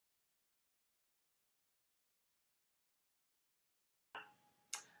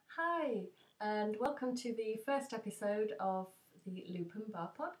Hi, and welcome to the first episode of the Loop and Bar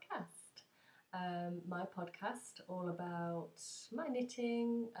podcast. My podcast all about my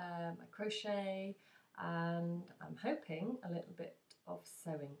knitting, my crochet, and I'm hoping a little bit of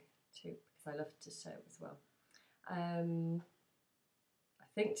sewing too, because I love to sew as well. I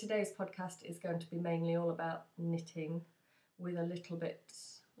think today's podcast is going to be mainly all about knitting with a little bit,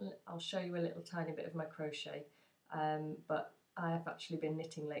 I'll show you a little tiny bit of my crochet, but I have actually been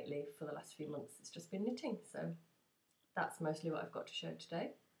knitting lately for the last few months. It's just been knitting, so that's mostly what I've got to show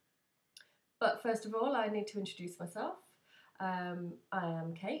today. But first of all, I need to introduce myself. I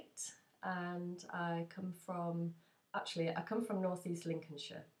am Kate, and I come from North East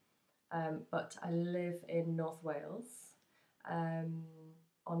Lincolnshire, but I live in North Wales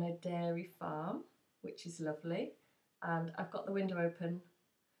on a dairy farm, which is lovely, and I've got the window open.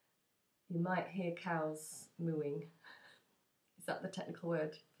 You might hear cows mooing. Is that the technical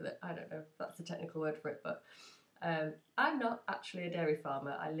word for that? I don't know if that's the technical word for it, but I'm not actually a dairy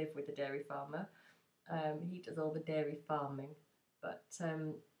farmer. I live with a dairy farmer. He does all the dairy farming, but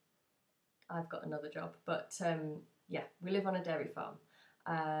I've got another job. But yeah, we live on a dairy farm.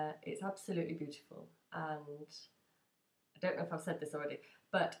 It's absolutely beautiful, and I don't know if I've said this already,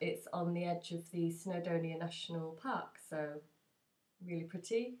 but it's on the edge of the Snowdonia National Park, so really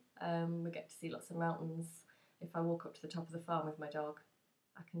pretty. We get to see lots of mountains. If I walk up to the top of the farm with my dog,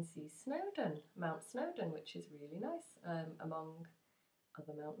 I can see Mount Snowdon, which is really nice, among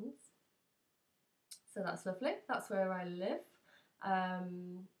other mountains. So that's lovely. That's where I live.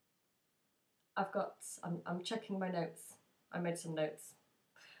 I'm checking my notes. I made some notes.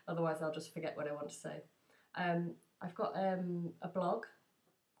 Otherwise, I'll just forget what I want to say. I've got a blog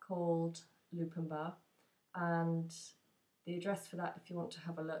called Loop and Bar, and the address for that, if you want to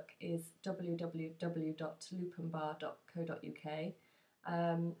have a look, is www.loopandbar.co.uk.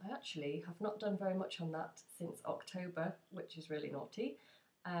 I actually have not done very much on that since October, which is really naughty.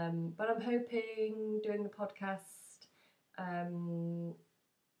 But I'm hoping doing the podcast,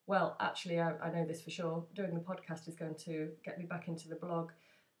 well, actually, I know this for sure, doing the podcast is going to get me back into the blog,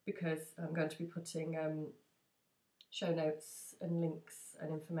 because I'm going to be putting show notes and links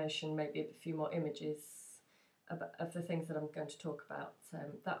and information, maybe a few more images of the things that I'm going to talk about.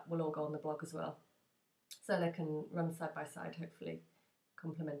 That will all go on the blog as well, so they can run side by side, hopefully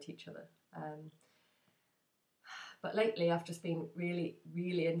complement each other. But lately I've just been really,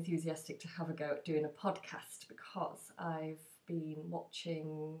 really enthusiastic to have a go at doing a podcast, because I've been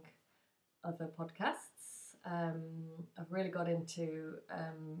watching other podcasts. I've really got into,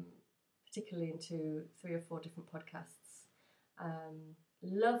 particularly into 3 or 4 different podcasts.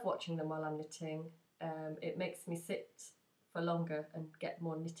 Love watching them while I'm knitting. It makes me sit for longer and get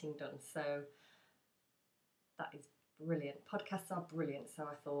more knitting done, so that is brilliant. Podcasts are brilliant, so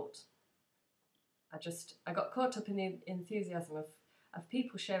I thought I got caught up in the enthusiasm of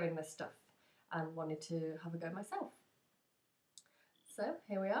people sharing their stuff and wanted to have a go myself. So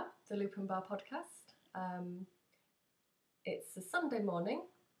here we are, the Loop and Bar podcast. It's a Sunday morning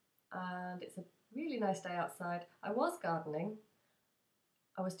and it's a really nice day outside. I was gardening.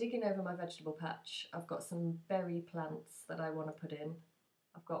 I was digging over my vegetable patch. I've got some berry plants that I want to put in.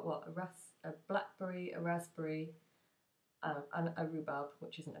 I've got a blackberry, a raspberry, and a rhubarb,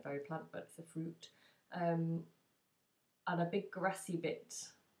 which isn't a berry plant, but it's a fruit, and a big grassy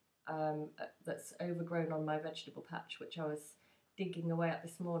bit that's overgrown on my vegetable patch, which I was digging away at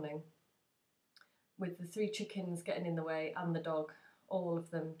this morning, with the 3 chickens getting in the way and the dog, all of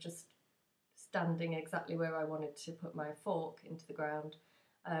them just standing exactly where I wanted to put my fork into the ground.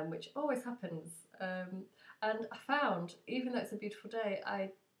 Which always happens, and I found, even though it's a beautiful day, I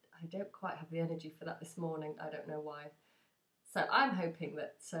don't quite have the energy for that this morning. I don't know why. So I'm hoping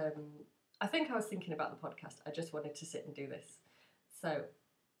that, I think I was thinking about the podcast. I just wanted to sit and do this. So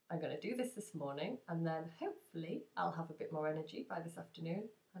I'm going to do this morning, and then hopefully I'll have a bit more energy by this afternoon,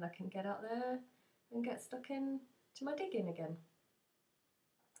 and I can get out there and get stuck in to my digging again.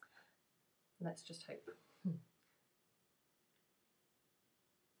 Let's just hope.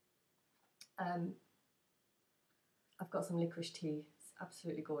 I've got some licorice tea. It's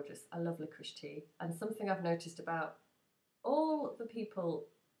absolutely gorgeous. I love licorice tea. And something I've noticed about all the people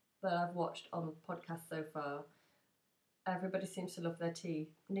that I've watched on podcasts so far, everybody seems to love their tea.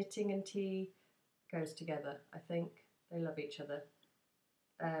 Knitting and tea goes together, I think. They love each other.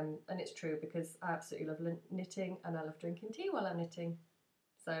 And it's true, because I absolutely love knitting and I love drinking tea while I'm knitting.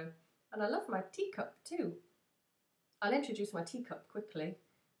 So, and I love my teacup too. I'll introduce my teacup quickly.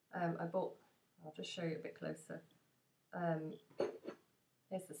 I'll just show you a bit closer.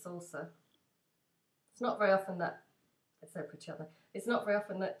 Here's the saucer. It's not very often that It's so pretty, aren't they? It's not very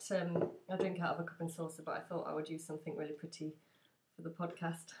often that I drink out of a cup and saucer, but I thought I would use something really pretty for the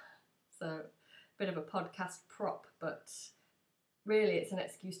podcast. So, a bit of a podcast prop, but really it's an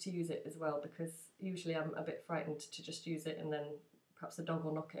excuse to use it as well, because usually I'm a bit frightened to just use it and then perhaps the dog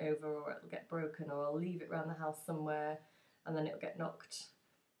will knock it over, or it'll get broken, or I'll leave it around the house somewhere and then it'll get knocked.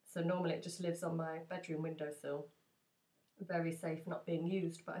 So normally it just lives on my bedroom windowsill. Very safe, not being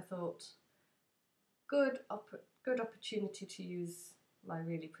used, but I thought good opportunity to use my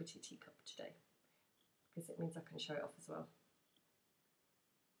really pretty teacup today, because it means I can show it off as well.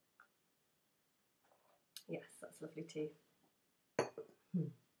 Yes, that's lovely tea. Right,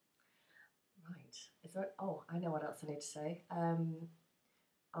 is there? Oh, I know what else I need to say.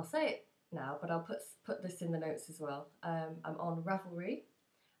 I'll say it now, but I'll put this in the notes as well. I'm on Ravelry.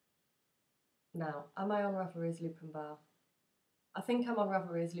 Now, am I on Ravelry as Lupin Bar? I think I'm on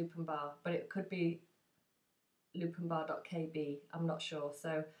Ravelry as Lupin Bar, but it could be lupinbar.kb, I'm not sure.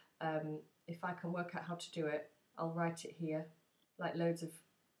 So if I can work out how to do it, I'll write it here, like loads of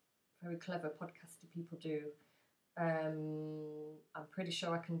very clever podcasty people do. I'm pretty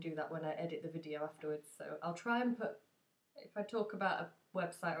sure I can do that when I edit the video afterwards. So I'll try and put, if I talk about a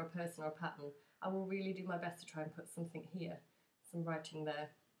website or a person or a pattern, I will really do my best to try and put something here, some writing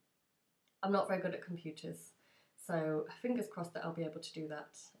there. I'm not very good at computers, so fingers crossed that I'll be able to do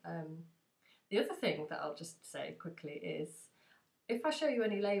that. The other thing that I'll just say quickly is, if I show you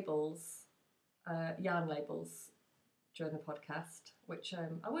any labels, yarn labels, during the podcast, which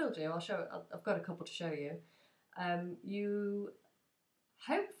I will do, I've got a couple to show you. You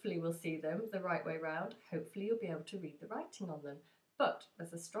hopefully will see them the right way round. Hopefully you'll be able to read the writing on them. But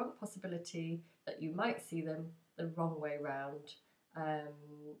there's a strong possibility that you might see them the wrong way round,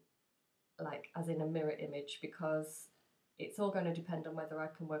 like as in a mirror image, because it's all going to depend on whether I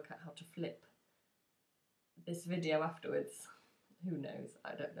can work out how to flip this video afterwards. Who knows?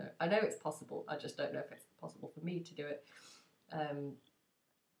 I don't know. I know it's possible. I just don't know if it's possible for me to do it.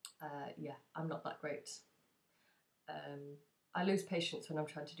 Yeah, I'm not that great. I lose patience when I'm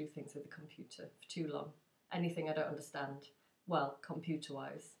trying to do things with the computer for too long. Anything I don't understand, well,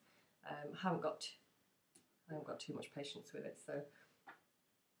 computer-wise, I haven't got too much patience with it. So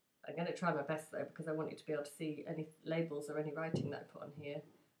I'm going to try my best though, because I want you to be able to see any labels or any writing that I put on here.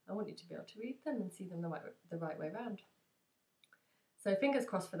 I want you to be able to read them and see them the right way around. So fingers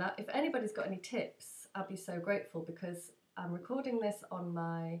crossed for that. If anybody's got any tips, I'd be so grateful, because I'm recording this on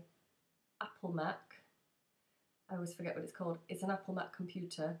my Apple Mac. I always forget what it's called. It's an Apple Mac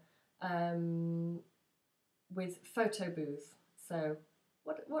computer with photo booth. So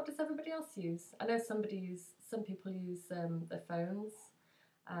what does everybody else use? I know some people use their phones.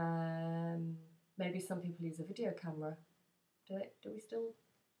 Maybe some people use a video camera. Do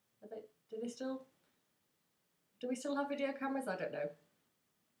we still have video cameras? I don't know.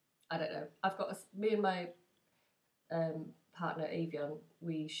 I've got me and my partner Avion.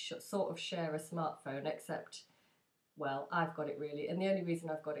 We sort of share a smartphone, except, well, I've got it really, and the only reason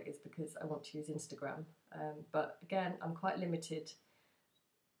I've got it is because I want to use Instagram. But again, I'm quite limited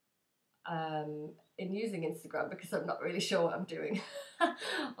in using Instagram, because I'm not really sure what I'm doing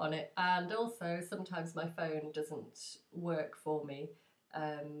on it, and also sometimes my phone doesn't work for me.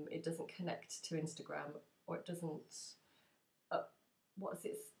 It doesn't connect to Instagram, or it doesn't. What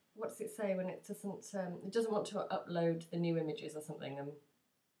does it say when it doesn't? It doesn't want to upload the new images or something.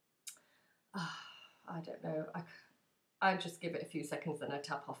 I don't know. I just give it a few seconds, then I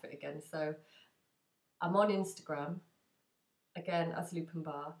tap off it again. So I'm on Instagram again as Lupin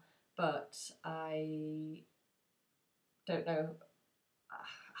Bar, but I don't know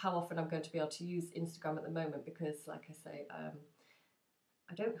how often I'm going to be able to use Instagram at the moment, because, like I say, I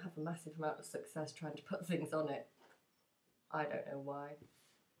don't have a massive amount of success trying to put things on it. I don't know why.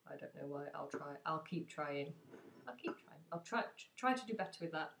 I'll keep trying. I'll try to do better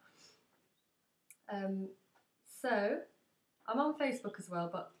with that. So I'm on Facebook as well,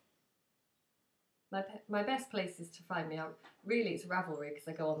 but my best place is to find me out. Really, it's Ravelry, because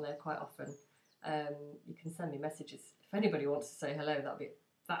I go on there quite often. You can send me messages if anybody wants to say hello.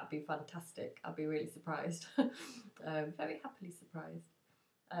 That'd be fantastic. I'd be really surprised. Very happily surprised.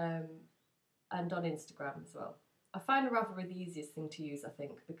 And on Instagram as well. I find Ravelry the easiest thing to use, I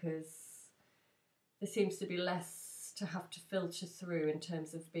think, because there seems to be less to have to filter through in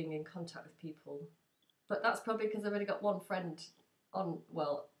terms of being in contact with people. But that's probably because I've only got one friend on,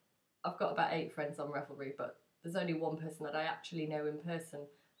 well, I've got about 8 friends on Ravelry, but there's only one person that I actually know in person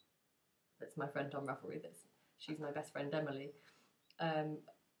that's my friend on Ravelry. She's my best friend, Emily.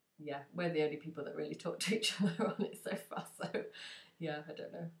 Yeah, we're the only people that really talk to each other on it so far. So, yeah, I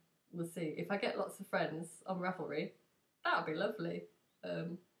don't know. We'll see. If I get lots of friends on Ravelry, That would be lovely.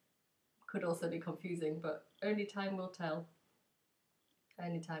 Could also be confusing, but only time will tell.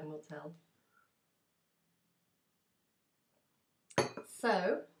 Only time will tell.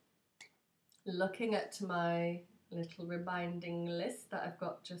 So, looking at my little reminding list that I've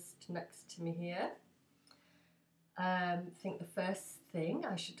got just next to me here, I think the first thing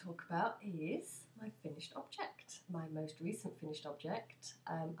I should talk about is my finished object, my most recent finished object.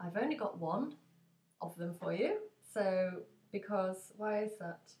 I've only got one of them for you, so why is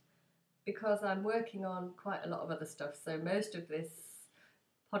that? Because I'm working on quite a lot of other stuff, so most of this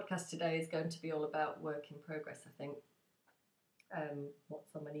podcast today is going to be all about work in progress, I think.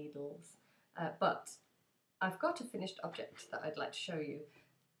 What's on my needles. But I've got a finished object that I'd like to show you.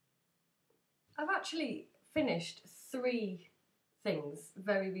 I've actually finished 3 things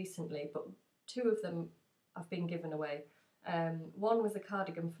very recently, but 2 of them have been given away. One was a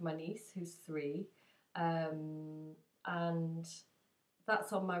cardigan for my niece, who's 3, and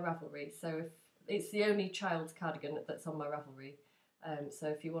that's on my Ravelry. So if it's the only child's cardigan that's on my Ravelry. So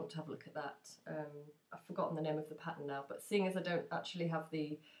if you want to have a look at that, I've forgotten the name of the pattern now, but seeing as I don't actually have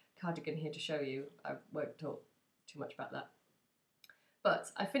the cardigan here to show you, I won't talk too much about that.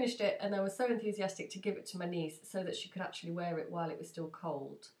 But I finished it and I was so enthusiastic to give it to my niece so that she could actually wear it while it was still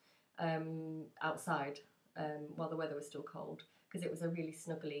cold outside, while the weather was still cold, because it was a really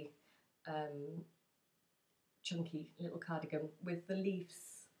snuggly, chunky little cardigan with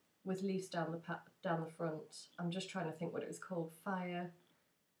leaves down the front. I'm just trying to think what it was called. Fire.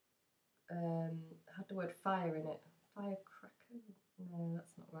 Had the word fire in it. Firecracker? No,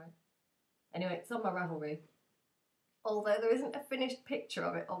 that's not right. Anyway, it's on my Ravelry. Although there isn't a finished picture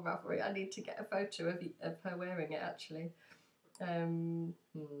of it on Ravelry, I need to get a photo of her wearing it actually.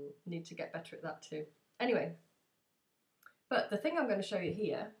 Need to get better at that too. Anyway, but the thing I'm going to show you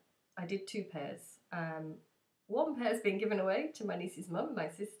here, I did 2 pairs. One pair's been given away to my niece's mum, my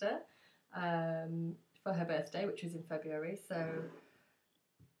sister, for her birthday, which was in February, so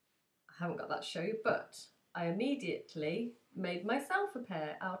I haven't got that to show you, but I immediately made myself a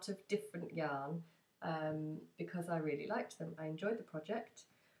pair out of different yarn because I really liked them. I enjoyed the project,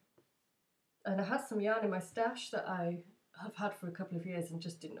 and I had some yarn in my stash that I have had for a couple of years and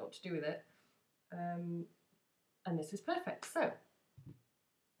just didn't know what to do with it, and this was perfect. So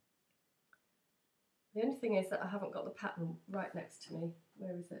the only thing is that I haven't got the pattern right next to me.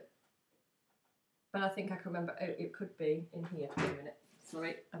 Where is it? But I think I can remember. Oh, it could be in here. Wait a minute.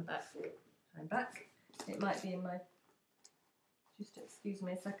 Sorry, I'm back. I'm back. It might be in my... Just excuse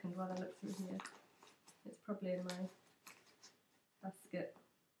me a second while I look through here. It's probably in my basket.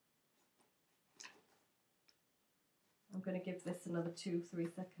 I'm going to give this another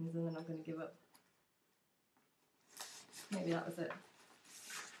 2-3 seconds and then I'm going to give up. Maybe that was it.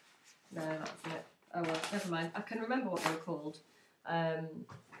 No, that wasn't it. Oh well, never mind. I can remember what they were called.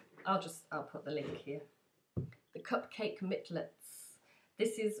 I'll put the link here. The Cupcake Mittlets.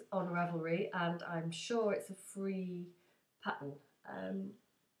 This is on Ravelry and I'm sure it's a free pattern.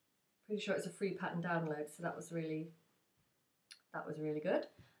 Pretty sure it's a free pattern download, so that was really good.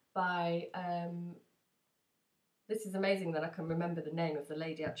 By this is amazing that I can remember the name of the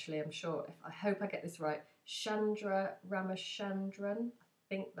lady actually. I hope I get this right. Chandra Ramachandran. I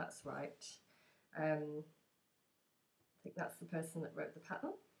think that's right. I think that's the person that wrote the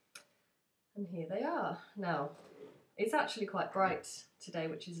pattern. And here they are. Now, it's actually quite bright today,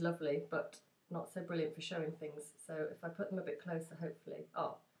 which is lovely, but not so brilliant for showing things. So if I put them a bit closer, hopefully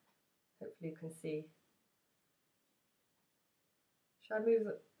you can see. Should I move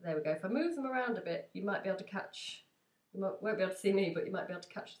it? There we go. If I move them around a bit, you might be able to catch, won't be able to see me, but you might be able to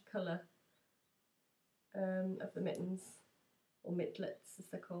catch the colour of the mittens, or mittlets as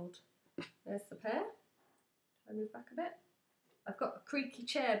they're called. There's the pair. Shall I move back a bit? I've got a creaky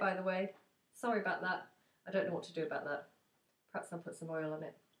chair, by the way. Sorry about that. I don't know what to do about that. Perhaps I'll put some oil on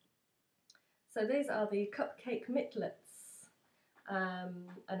it. So these are the Cupcake Mittlets.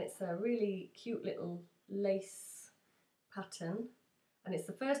 And it's a really cute little lace pattern. And it's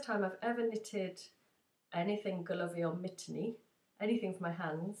the first time I've ever knitted anything glovey or mitteny, anything for my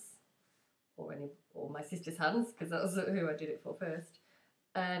hands, or my sister's hands, because that was who I did it for first.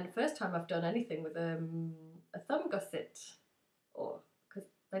 And first time I've done anything with a thumb gusset, because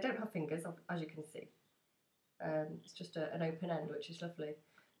they don't have fingers, as you can see. It's just an open end, which is lovely.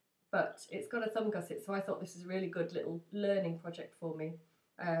 But it's got a thumb gusset, so I thought this is a really good little learning project for me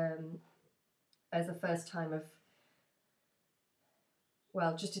as a first time of,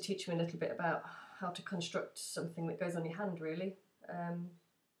 well, just to teach me a little bit about how to construct something that goes on your hand, really.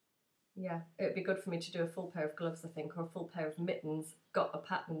 yeah, it would be good for me to do a full pair of gloves, I think, or a full pair of mittens. Got a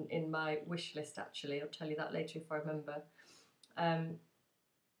pattern in my wish list, actually. I'll tell you that later if I remember.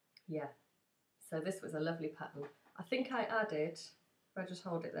 Yeah, so this was a lovely pattern. I think I added, if I just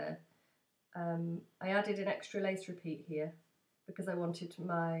hold it there, I added an extra lace repeat here because I wanted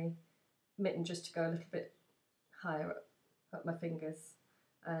my mitten just to go a little bit higher up my fingers,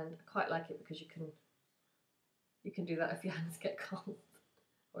 and I quite like it because you can do that if your hands get cold,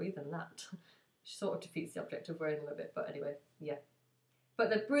 or even that, which sort of defeats the object of wearing them a bit, but anyway, yeah. But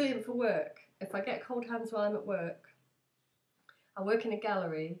they're brilliant for work. If I get cold hands while I'm at work, I work in a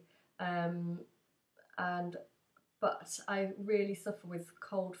gallery, but I really suffer with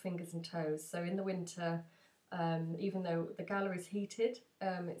cold fingers and toes. So in the winter, even though the gallery's heated,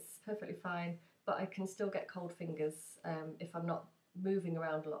 it's perfectly fine, but I can still get cold fingers if I'm not moving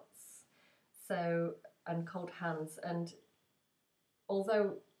around lots. So, and cold hands. And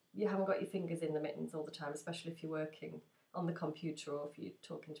although you haven't got your fingers in the mittens all the time, especially if you're working on the computer or if you're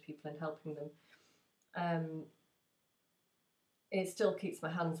talking to people and helping them, it still keeps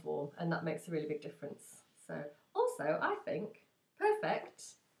my hands warm, and that makes a really big difference. So also, I think, perfect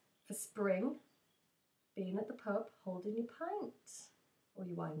for spring, being at the pub, holding your pint or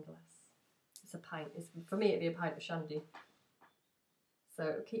your wine glass. It's a pint. For me, it'd be a pint of shandy. So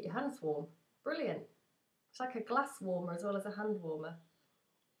it'll keep your hands warm. Brilliant. It's like a glass warmer as well as a hand warmer.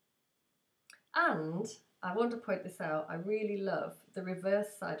 And I want to point this out. I really love the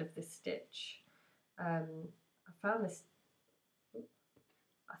reverse side of this stitch. I found this.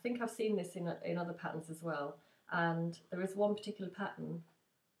 I think I've seen this in other patterns as well, and there is one particular pattern,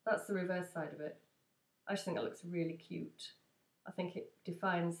 that's the reverse side of it. I just think that looks really cute. I think it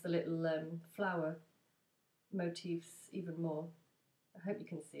defines the little flower motifs even more. I hope you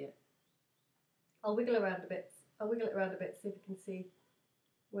can see it. I'll wiggle it around a bit, see if you can see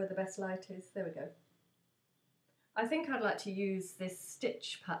where the best light is. There we go. I think I'd like to use this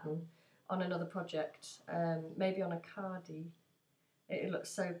stitch pattern on another project, maybe on a cardie. It looks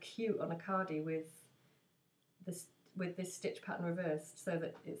so cute on a cardie with this stitch pattern reversed, so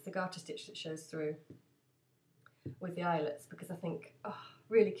that it's the garter stitch that shows through with the eyelets, because I think, oh,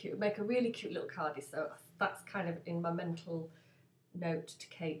 really cute, make a really cute little cardie. So that's kind of in my mental note to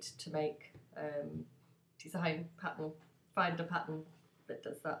Kate to make design pattern, find a pattern that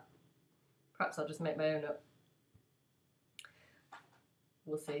does that. Perhaps I'll just make my own up.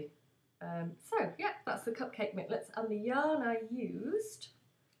 We'll see. So yeah, that's the cupcake mittlets, and the yarn I used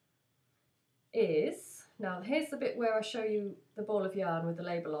is, now here's the bit where I show you the ball of yarn with the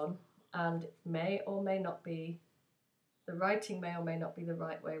label on, and it may or may not be, the writing may or may not be the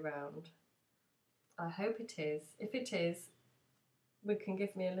right way round. I hope it is. If it is, we can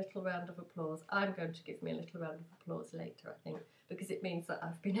give me a little round of applause. I'm going to give me a little round of applause later, I think, because it means that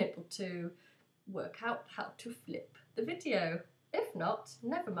I've been able to work out how to flip the video. If not,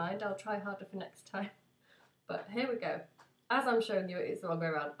 never mind, I'll try harder for next time. But here we go. As I'm showing you, it's the wrong way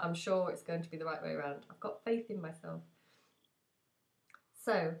around. I'm sure it's going to be the right way around. I've got faith in myself.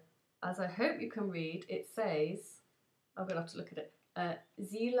 So, as I hope you can read, it says, I'm going to have to look at it,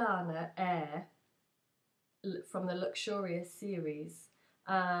 Zilana Air from the Luxurious series.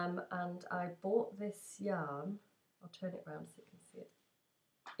 And I bought this yarn, I'll turn it around so you can see it,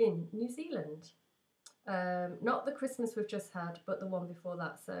 in New Zealand. Not the Christmas we've just had, but the one before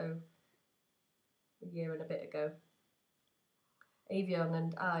that, so a year and a bit ago. Avion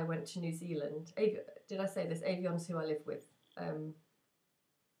and I went to New Zealand. Did I say this? Avion's who I live with.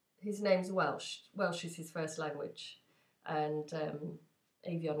 His name's Welsh. Welsh is his first language, and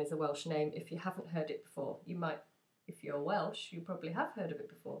Avion is a Welsh name. If you haven't heard it before, you might, if you're Welsh, you probably have heard of it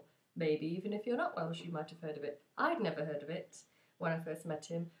before. Maybe even if you're not Welsh, you might have heard of it. I'd never heard of it when I first met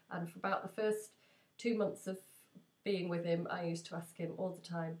him, and for about the first 2 months of being with him, I used to ask him all the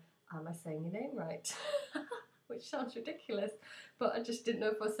time, am I saying your name right? Which sounds ridiculous, but I just didn't know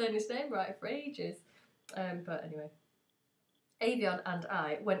if I was saying his name right for ages. But anyway, Avion and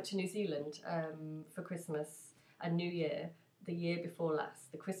I went to New Zealand for Christmas and New Year, the year before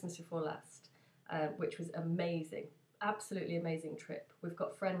last, the Christmas before last, which was amazing, absolutely amazing trip. We've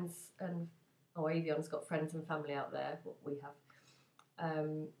got friends, and Avion's got friends and family out there, what we have.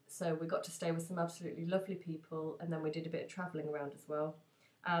 So we got to stay with some absolutely lovely people, and then we did a bit of travelling around as well.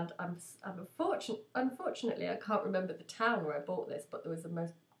 And unfortunately, I can't remember the town where I bought this, but there was the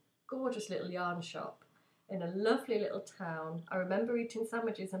most gorgeous little yarn shop in a lovely little town. I remember eating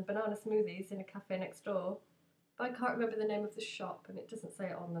sandwiches and banana smoothies in a cafe next door, but I can't remember the name of the shop, and it doesn't say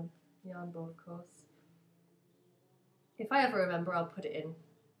it on the yarn board, of course. If I ever remember, I'll put it in.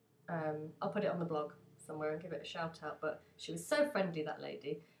 I'll put it on the blog somewhere and give it a shout out. But she was so friendly, that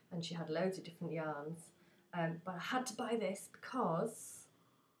lady. and she had loads of different yarns. But I had to buy this because,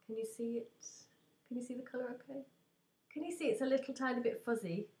 can you see it? Can you see the colour okay? Can you see it's a little tiny bit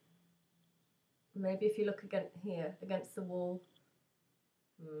fuzzy? Maybe if you look again here, against the wall.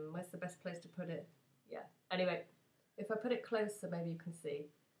 Where's the best place to put it? Yeah, anyway, if I put it closer, maybe you can see.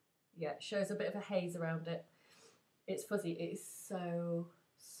 Yeah, it shows a bit of a haze around it. It's fuzzy, it is so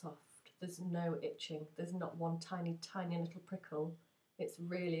soft. There's no itching, there's not one tiny, tiny little prickle. It's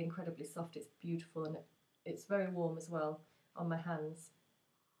really incredibly soft, it's beautiful, and it's very warm as well on my hands.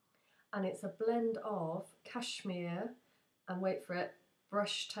 And it's a blend of cashmere and, wait for it,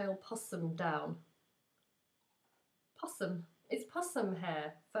 brush tail possum down. Possum, it's possum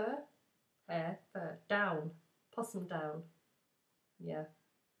hair, fur, down, possum down. Yeah,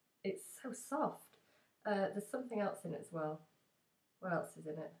 it's so soft. There's something else in it as well. What else is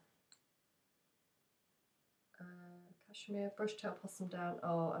in it? Cashmere, brush tail possum down.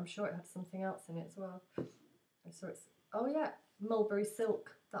 Oh, I'm sure it had something else in it as well. I saw it's, oh yeah, mulberry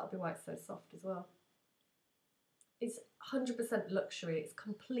silk. That'll be why it's so soft as well. It's 100% luxury. It's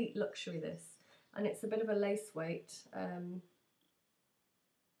complete luxury, this. And it's a bit of a lace weight.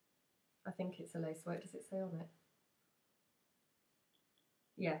 I think it's a lace weight. Does it say on it?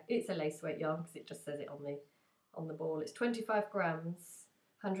 Yeah, it's a lace weight yarn because it just says it on the ball. It's 25 grams,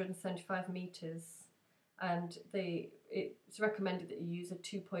 175 meters, and it's recommended that you use a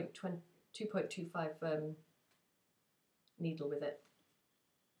 2.25 needle with it,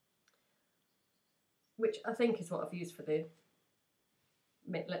 which I think is what I've used for the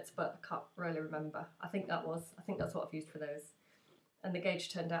mittlets, but I can't really remember. I think that's what I've used for those, and the gauge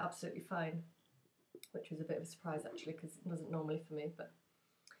turned out absolutely fine, which was a bit of a surprise actually because it doesn't normally for me. But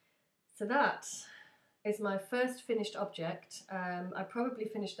so that is my first finished object. I probably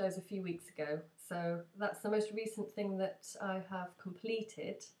finished those a few weeks ago, so that's the most recent thing that I have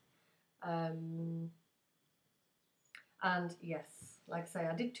completed. And yes, like I say,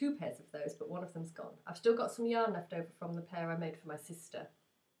 I did 2 pairs of those, but one of them's gone. I've still got some yarn left over from the pair I made for my sister.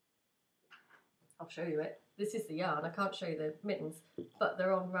 I'll show you it. This is the yarn. I can't show you the mittens, but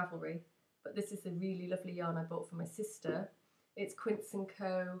they're on Ravelry. But this is the really lovely yarn I bought for my sister. It's Quince &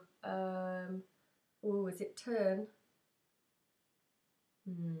 Co. Oh, is it Turn?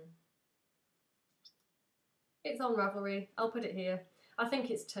 It's on Ravelry. I'll put it here. I think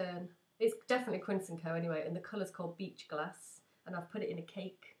it's Turn. It's definitely Quince & Co. anyway, and the colour's called Beach Glass, and I've put it in a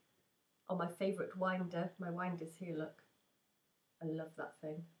cake on my favourite winder. My winder's here, look. I love that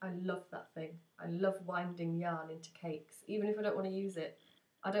thing. I love that thing. I love winding yarn into cakes, even if I don't want to use it.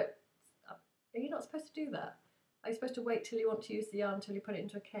 Are you not supposed to do that? Are you supposed to wait till you want to use the yarn until you put it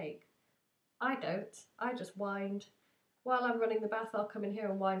into a cake? I don't. I just wind. While I'm running the bath, I'll come in here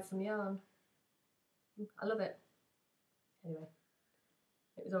and wind some yarn. I love it. Anyway,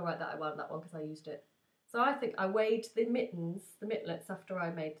 it was alright that I wound that one because I used it. So I think I weighed the mittlets after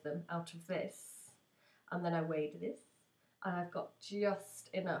I made them out of this, and then I weighed this, and I've got just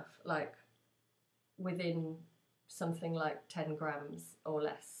enough, like within something like 10 grams or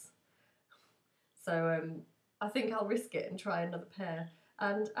less. So I think I'll risk it and try another pair.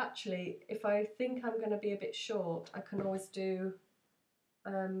 And actually, if I think I'm going to be a bit short, I can always do,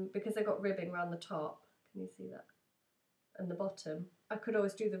 because I've got ribbing around the top, can you see that? And the bottom, I could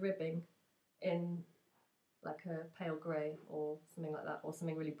always do the ribbing in like a pale grey or something like that, or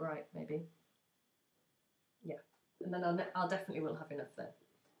something really bright maybe. Yeah, and then I'll definitely will have enough then,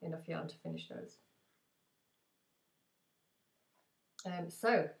 enough yarn to finish those.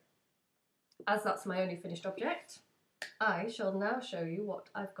 So, as that's my only finished object, I shall now show you what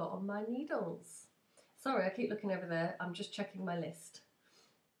I've got on my needles. Sorry, I keep looking over there, I'm just checking my list.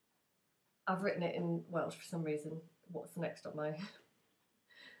 I've written it in Welsh for some reason. What's next on my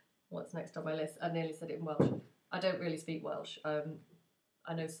list? I nearly said it in Welsh. I don't really speak Welsh. I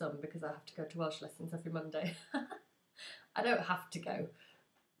know some because I have to go to Welsh lessons every Monday. I don't have to go.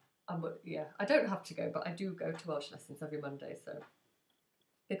 I don't have to go, but I do go to Welsh lessons every Monday, so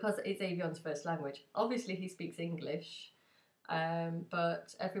because it's Avion's first language. Obviously he speaks English,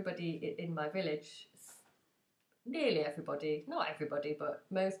 but everybody in my village, nearly everybody, not everybody, but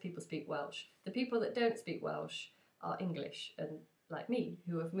most people speak Welsh. The people that don't speak Welsh are English, and like me,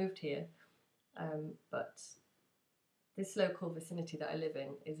 who have moved here, but this local vicinity that I live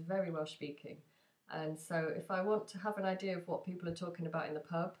in is very Welsh speaking, and so if I want to have an idea of what people are talking about in the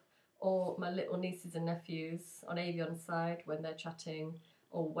pub, or my little nieces and nephews on Avion's side when they're chatting,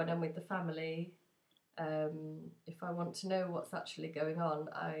 or when I'm with the family, if I want to know what's actually going on,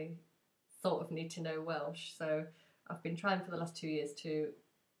 I sort of need to know Welsh. So I've been trying for the last 2 years to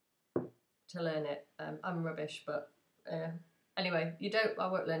learn it. I'm rubbish, but Anyway, I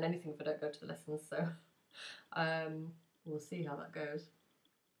won't learn anything if I don't go to the lessons, so we'll see how that goes.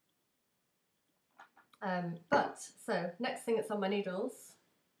 So next thing that's on my needles.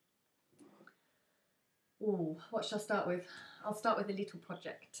 Ooh, what shall I start with? I'll start with a little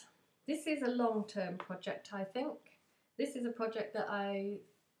project. This is a long-term project, I think. This is a project that I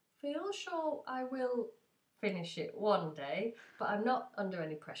feel sure I will finish it one day, but I'm not under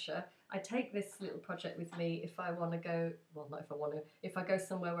any pressure. I take this little project with me if I want to go, well, not if I want to, if I go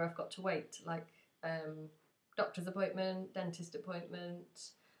somewhere where I've got to wait, like doctor's appointment, dentist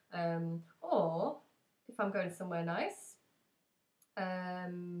appointment, or if I'm going somewhere nice,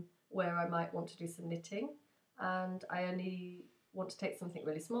 where I might want to do some knitting, and I only want to take something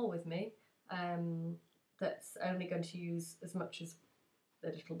really small with me, that's only going to use as much as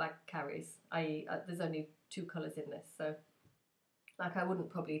the little bag carries, i.e. There's only 2 colours in this, so like I wouldn't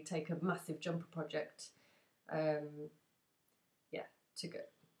probably take a massive jumper project, yeah,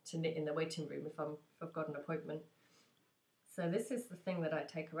 to knit in the waiting room if I've got an appointment. So this is the thing that I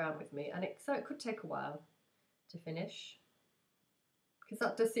take around with me, and so it could take a while to finish, because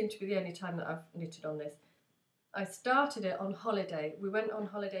that does seem to be the only time that I've knitted on this. I started it on holiday. We went on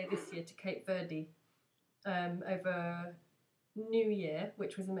holiday this year to Cape Verde over New Year,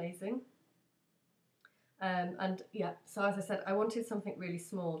 which was amazing. And yeah, so as I said, I wanted something really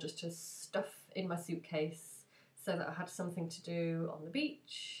small just to stuff in my suitcase so that I had something to do on the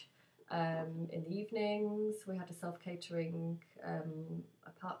beach. In the evenings, we had a self-catering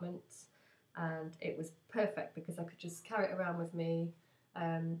apartment, and it was perfect because I could just carry it around with me,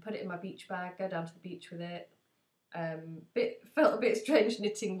 put it in my beach bag, go down to the beach with it. Felt a bit strange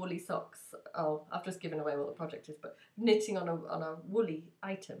knitting woolly socks. Oh, I've just given away what the project is, but knitting on a woolly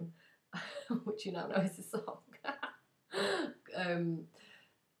item, which you now know is a sock,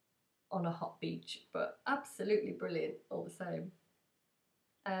 on a hot beach, but absolutely brilliant all the same.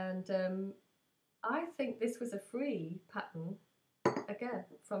 And I think this was a free pattern, again,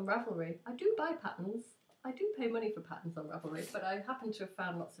 from Ravelry. I do buy patterns. I do pay money for patterns on Ravelry, but I happen to have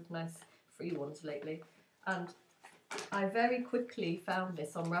found lots of nice free ones lately. And I very quickly found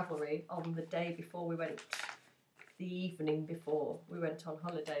this on Ravelry on the day before we went, the evening before we went on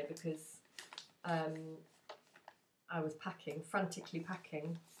holiday, because I was packing, frantically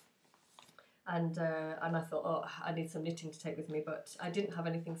packing, and I thought, oh, I need some knitting to take with me, but I didn't have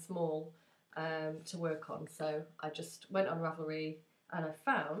anything small to work on, so I just went on Ravelry and I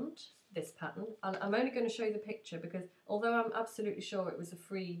found this pattern, and I'm only going to show you the picture because although I'm absolutely sure it was a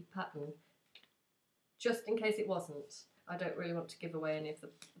free pattern, just in case it wasn't, I don't really want to give away any of the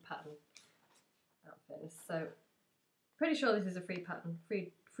pattern outfits. So pretty sure this is a free pattern,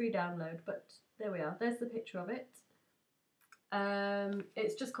 free download, but there we are. There's the picture of it.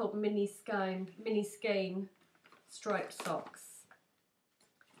 It's just called Mini Skein Striped Socks,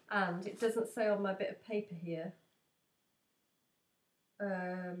 and it doesn't say on my bit of paper here.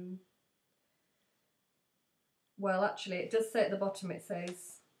 Well, actually, it does say at the bottom. It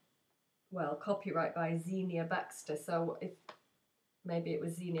says, well, copyright by Xenia Baxter. So if maybe it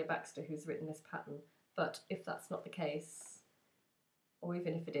was Xenia Baxter who's written this pattern, but if that's not the case, or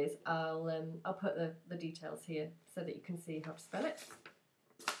even if it is, I'll put the details here so that you can see how to spell it.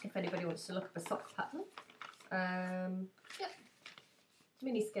 If anybody wants to look up a sock pattern, yeah,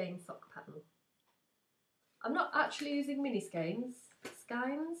 mini skein sock pattern. I'm not actually using mini skeins.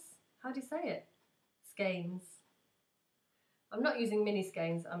 Skeins? How do you say it? Skeins. I'm not using mini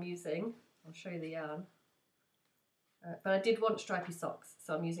skeins. I'm using, I'll show you the yarn. But I did want stripy socks,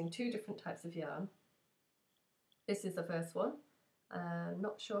 so I'm using 2 different types of yarn. This is the first one.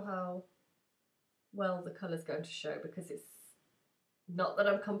 Not sure how well the colour's going to show because it's not that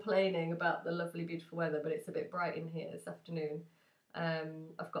I'm complaining about the lovely beautiful weather, but it's a bit bright in here this afternoon.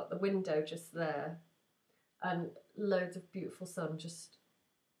 I've got the window just there and loads of beautiful sun just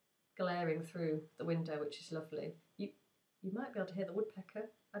glaring through the window, which is lovely. You might be able to hear the woodpecker.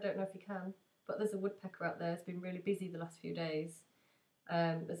 I don't know if you can, but there's a woodpecker out there. It's been really busy the last few days.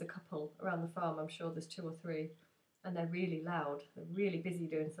 There's a couple around the farm. I'm sure there's 2 or 3. And they're really loud. They're really busy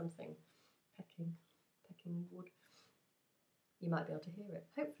doing something, pecking wood. You might be able to hear it.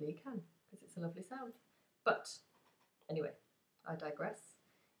 Hopefully you can, because it's a lovely sound. But anyway, I digress.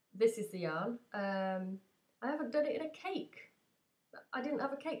 This is the yarn. I haven't done it in a cake. I didn't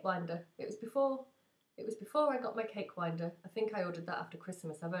have a cake winder. It was before I got my cake winder. I think I ordered that after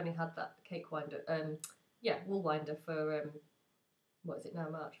Christmas. I've only had that cake winder, wool winder for what is it now,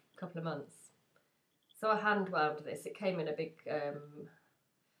 March? A couple of months. So I hand wound this. It came in a big,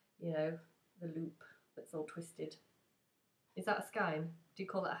 you know, the loop that's all twisted. Is that a skein? Do you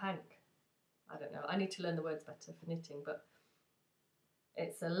call that a hank? I don't know. I need to learn the words better for knitting, but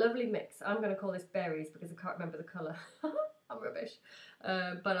It's a lovely mix. I'm going to call this berries because I can't remember the colour. I'm rubbish.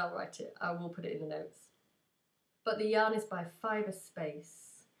 But I'll write it. I will put it in the notes. But the yarn is by Fibre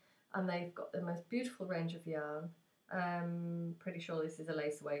Space, and they've got the most beautiful range of yarn. Pretty sure this is a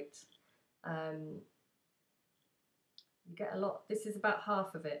lace weight. You get a lot. This is about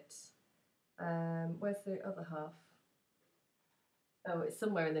half of it. Where's the other half? Oh, it's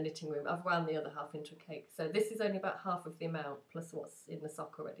somewhere in the knitting room. I've wound the other half into a cake. So this is only about half of the amount, plus what's in the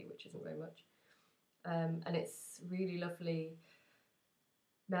sock already, which isn't very much. And it's really lovely.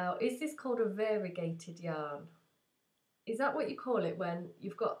 Now, is this called a variegated yarn? Is that what you call it when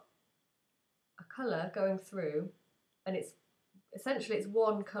you've got a colour going through and it's essentially it's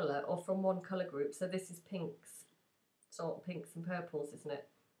one colour or from one colour group? So this is pinks, salt pinks and purples, isn't it?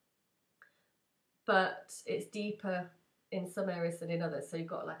 But it's deeper in some areas than in others. So you've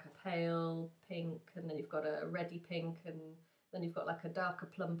got like a pale pink, and then you've got a reddy pink, and then you've got like a darker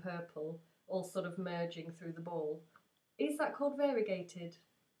plum purple, all sort of merging through the ball. Is that called variegated?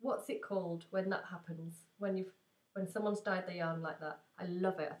 What's it called when that happens? When someone's dyed the yarn like that? I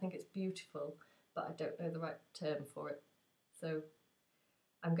love it. I think it's beautiful, but I don't know the right term for it. So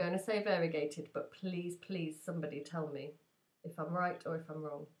I'm going to say variegated, but please, please, somebody tell me if I'm right or if I'm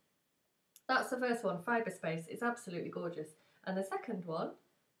wrong. That's the first one, Fibre Space. It's absolutely gorgeous. And the second one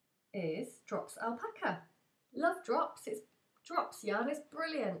is Drops Alpaca. Love Drops. It's Drops yarn. It's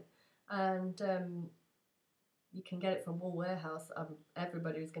brilliant. And you can get it from Wool Warehouse.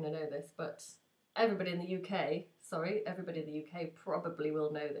 Everybody's going to know this, but everybody in the UK, everybody in the UK probably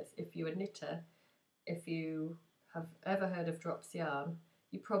will know this. If you're a knitter, if you have ever heard of Drops yarn,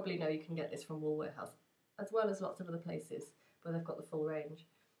 you probably know you can get this from Wool Warehouse, as well as lots of other places where they've got the full range.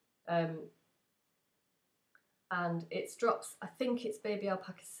 And it's Drops, I think it's Baby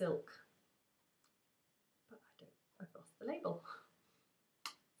Alpaca Silk, but I've lost the label.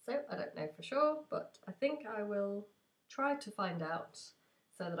 So I don't know for sure, but I think I will try to find out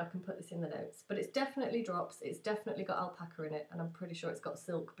so that I can put this in the notes. But it's definitely Drops, it's definitely got alpaca in it, and I'm pretty sure it's got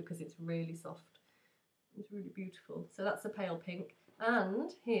silk because it's really soft. It's really beautiful. So that's a pale pink.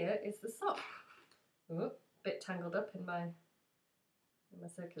 And here is the sock. Ooh, a bit tangled up in my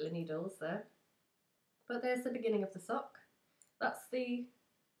circular needles there. But there's the beginning of the sock.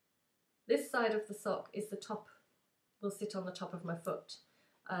 This side of the sock is the top, will sit on the top of my foot.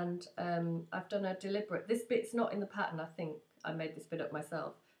 And I've done a deliberate, this bit's not in the pattern, I think I made this bit up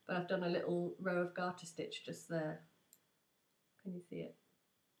myself, but I've done a little row of garter stitch just there. Can you see it?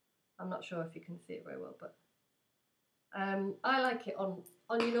 I'm not sure if you can see it very well, but I like it on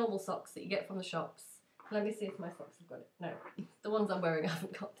your normal socks that you get from the shops. Let me see if my socks have got it. No, the ones I'm wearing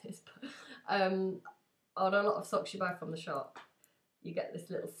haven't got this, but on a lot of socks you buy from the shop, you get this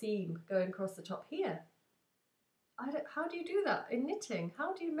little seam going across the top here. How do you do that in knitting?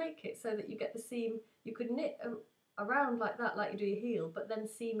 How do you make it so that you get the seam? You could knit around like that, like you do your heel, but then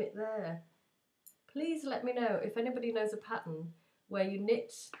seam it there. Please let me know if anybody knows a pattern where you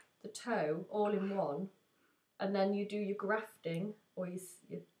knit the toe all in one, and then you do your grafting, or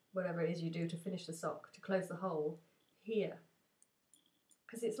whatever it is you do to finish the sock, to close the hole here.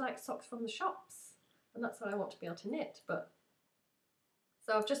 Because it's like socks from the shops, and that's what I want to be able to knit. But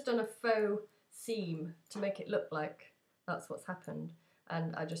so I've just done a faux seam to make it look like that's what's happened,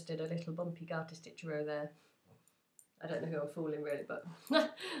 and I just did a little bumpy garter stitch row there. I don't know who I'm fooling really, but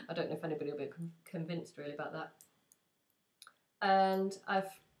I don't know if anybody will be convinced really about that. And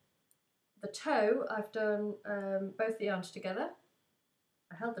the toe, I've done both the yarns together.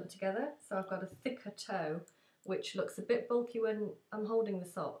 I held them together, so I've got a thicker toe, which looks a bit bulky when I'm holding the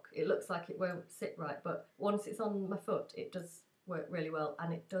sock. It looks like it won't sit right, but once it's on my foot, it does work really well,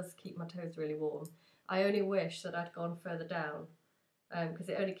 and it does keep my toes really warm. I only wish that I'd gone further down, because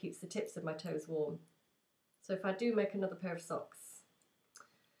it only keeps the tips of my toes warm. So if I do make another pair of socks,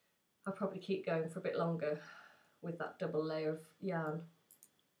 I'll probably keep going for a bit longer with that double layer of yarn.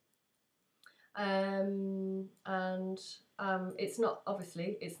 It's not,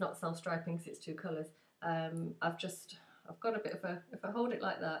 obviously, it's not self-striping because it's two colours. I've got a bit of a, if I hold it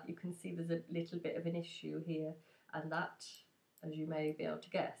like that, you can see there's a little bit of an issue here, and that, as you may be able to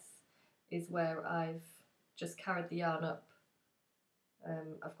guess, is where I've just carried the yarn up.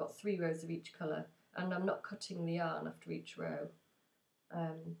 I've got 3 rows of each colour, and I'm not cutting the yarn after each row.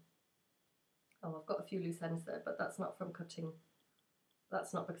 Oh, I've got a few loose ends there, but that's not from cutting.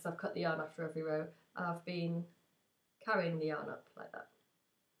 That's not because I've cut the yarn after every row. I've been carrying the yarn up like that.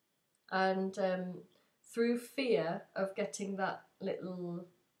 And through fear of getting that little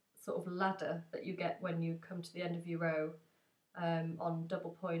sort of ladder that you get when you come to the end of your row on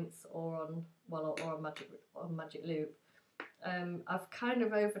double points or on magic loop, I've kind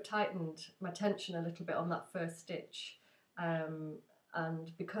of over tightened my tension a little bit on that first stitch, and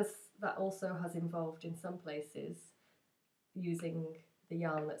because that also has involved in some places using the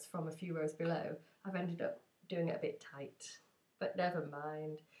yarn that's from a few rows below, I've ended up doing it a bit tight, but never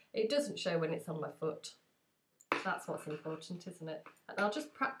mind. It doesn't show when it's on my foot. That's what's important, isn't it? And I'll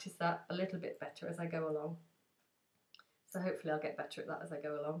just practice that a little bit better as I go along. So hopefully I'll get better at that as I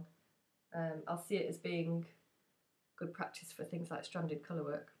go along. I'll see it as being good practice for things like stranded colour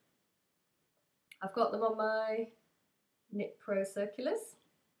work. I've got them on my Knit Pro circulars.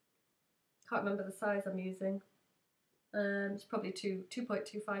 Can't remember the size I'm using. It's probably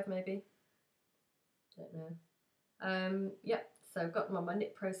 2.25 maybe. Don't know. Yeah, so I've got them on my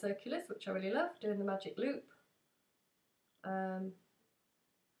Knit Pro circulars, which I really love, doing the magic loop.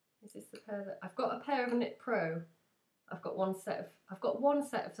 Is this the pair that I've got? A pair of Knit Pro. I've got one set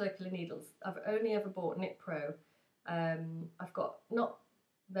of circular needles. I've only ever bought Knit Pro. I've got not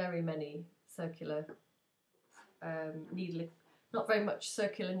very many circular not very much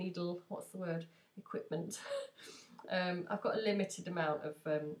circular needle, what's the word, equipment. I've got a limited amount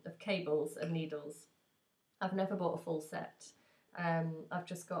of cables and needles. I've never bought a full set. I've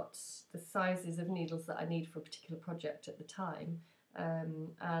just got the sizes of needles that I need for a particular project at the time,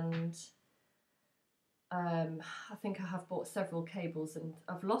 and I think I have bought several cables, and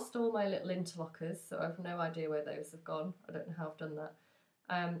I've lost all my little interlockers, so I've no idea where those have gone. I don't know how I've done that.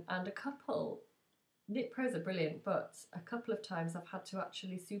 And a couple, Knit Pros are brilliant, but a couple of times I've had to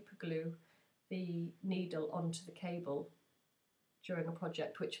actually super glue the needle onto the cable during a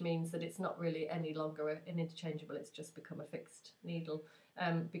project, which means that it's not really any longer an interchangeable, it's just become a fixed needle,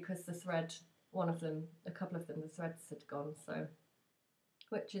 because the thread, a couple of them, the threads had gone, so,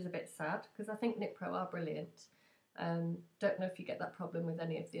 which is a bit sad, because I think Knit Pro are brilliant. Don't know if you get that problem with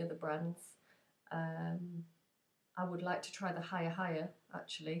any of the other brands. I would like to try the higher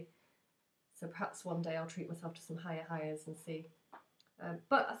actually, so perhaps one day I'll treat myself to some highers and see.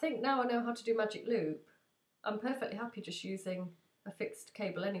 But I think now I know how to do magic loop, I'm perfectly happy just using a fixed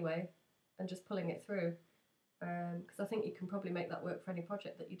cable anyway and just pulling it through, because I think you can probably make that work for any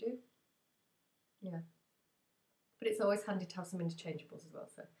project that you do. Yeah, but it's always handy to have some interchangeables as well.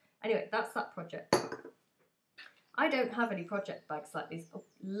 So anyway, that's that project. I don't have any project bags like these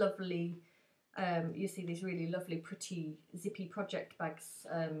lovely, you see these really lovely pretty zippy project bags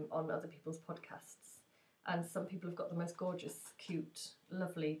on other people's podcasts, and some people have got the most gorgeous, cute,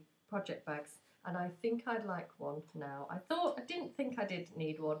 lovely project bags. And I think I'd like one now. I didn't think I did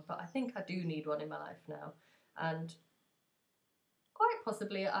need one, but I think I do need one in my life now. And quite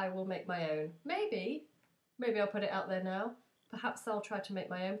possibly I will make my own. Maybe I'll put it out there now. Perhaps I'll try to make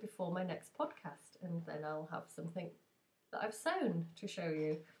my own before my next podcast, and then I'll have something that I've sewn to show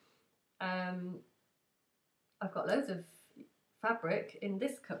you. I've got loads of fabric in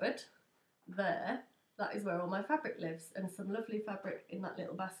this cupboard there. That is where all my fabric lives, and some lovely fabric in that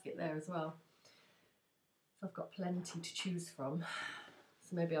little basket there as well. So I've got plenty to choose from.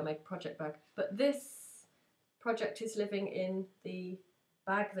 So maybe I'll make a project bag. But this project is living in the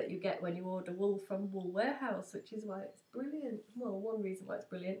bag that you get when you order wool from Wool Warehouse, which is why it's brilliant. Well, one reason why it's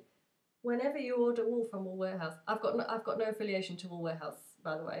brilliant. Whenever you order wool from Wool Warehouse, I've got no affiliation to Wool Warehouse,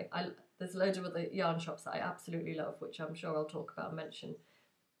 by the way. There's loads of other yarn shops that I absolutely love, which I'm sure I'll talk about and mention.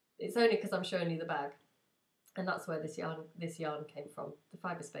 It's only because I'm showing you the bag, and that's where this yarn came from. The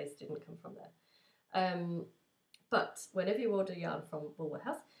fibre space didn't come from there. But whenever you order yarn from Wool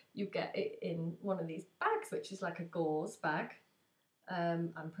Warehouse, you get it in one of these bags, which is like a gauze bag.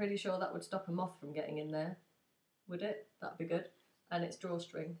 I'm pretty sure that would stop a moth from getting in there, would it? That'd be good. And it's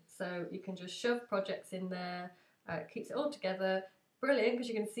drawstring, so you can just shove projects in there. It keeps it all together. Brilliant, because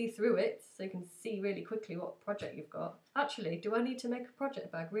you can see through it, so you can see really quickly what project you've got. Actually, do I need to make a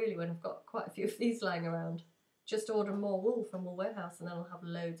project bag really when I've got quite a few of these lying around? Just order more wool from Wool Warehouse and then I'll have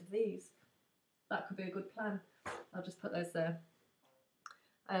loads of these. That could be a good plan. I'll just put those there.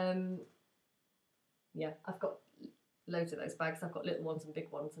 Yeah, I've got loads of those bags. I've got little ones and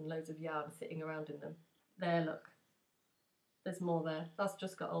big ones and loads of yarn sitting around in them. There, look. There's more there. That's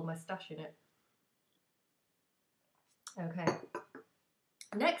just got all my stash in it. Okay.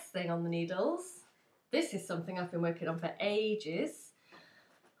 Next thing on the needles. This is something I've been working on for ages.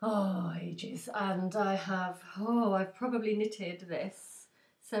 Oh, ages. And I've probably knitted this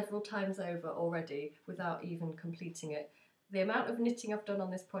several times over already without even completing it. The amount of knitting I've done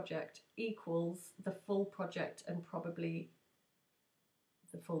on this project equals the full project, and probably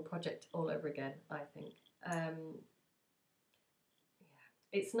the full project all over again, I think. Yeah.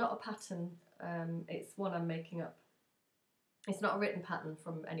 It's not a pattern, it's one I'm making up. It's not a written pattern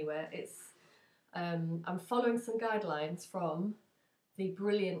from anywhere. I'm following some guidelines from the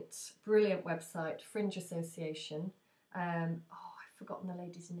brilliant, brilliant website Fringe Association. I've forgotten the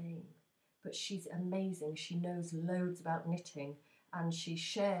lady's name, but she's amazing. She knows loads about knitting, and she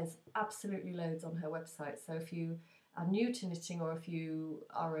shares absolutely loads on her website. So if you are new to knitting, or if you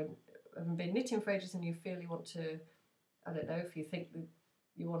haven't been knitting for ages and you feel you want to, I don't know, if you think that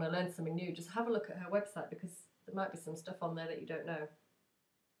you want to learn something new, just have a look at her website, because there might be some stuff on there that you don't know.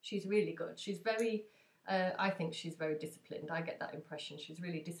 She's really good. She's very, I think she's very disciplined. I get that impression. She's a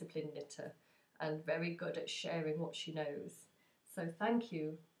really disciplined knitter and very good at sharing what she knows. So thank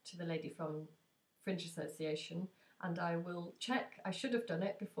you to the lady from Fringe Association, and I will check. I should have done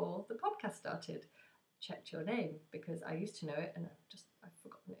it before the podcast started. Checked your name, because I used to know it and I've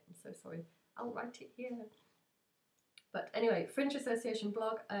forgotten it. I'm so sorry. I'll write it here. But anyway, Fringe Association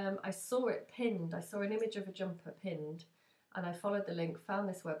blog, I saw it pinned. I saw an image of a jumper pinned, and I followed the link, found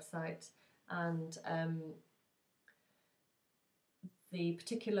this website, and the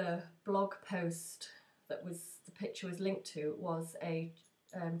particular blog post that the picture was linked to was a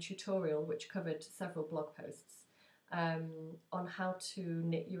tutorial which covered several blog posts on how to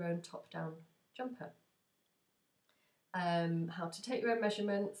knit your own top-down jumper. How to take your own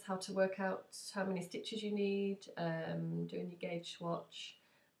measurements, how to work out how many stitches you need, doing your gauge swatch,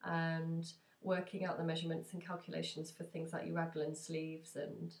 and working out the measurements and calculations for things like your raglan sleeves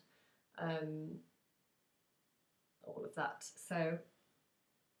and all of that. So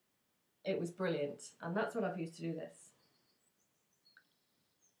it was brilliant, and that's what I've used to do this.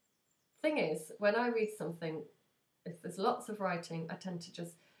 Thing is, when I read something, if there's lots of writing, I tend to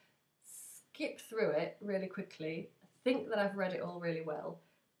just skip through it really quickly, think that I've read it all really well,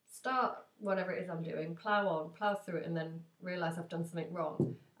 start whatever it is I'm doing, plough through it, and then realise I've done something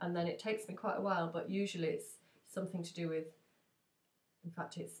wrong. And then it takes me quite a while, but usually it's something to do with, in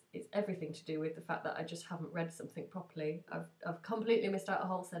fact it's everything to do with the fact that I just haven't read something properly. I've completely missed out a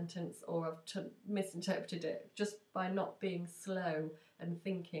whole sentence, or I've misinterpreted it just by not being slow and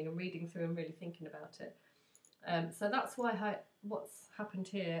thinking and reading through and really thinking about it. So that's why what's happened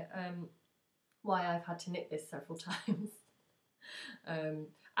here, why I've had to knit this several times.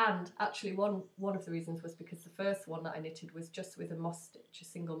 And actually one of the reasons was because the first one that I knitted was just with a moss stitch, a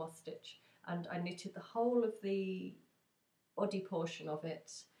single moss stitch, and I knitted the whole of the body portion of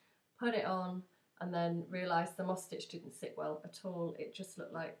it, put it on, and then realised the moss stitch didn't sit well at all. It just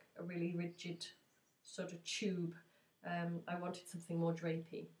looked like a really rigid sort of tube. I wanted something more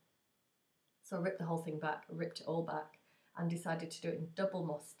drapey. So I ripped the whole thing back, ripped it all back, and decided to do it in double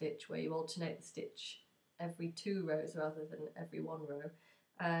moss stitch, where you alternate the stitch every 2 rows rather than every 1 row.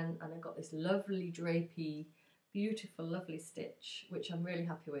 And I got this lovely drapey, beautiful, lovely stitch, which I'm really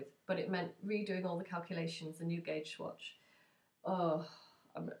happy with. But it meant redoing all the calculations, a new gauge swatch. Oh,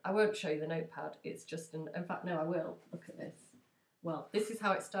 I won't show you the notepad. It's just, in fact, no, I will. Look at this. Well, this is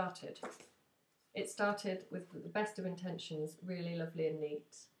how it started. It started with the best of intentions, really lovely and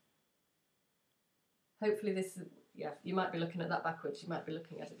neat. Hopefully this is, yeah, you might be looking at that backwards, you might be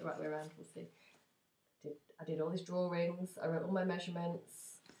looking at it the right way around, we'll see. I did all these drawings, I wrote all my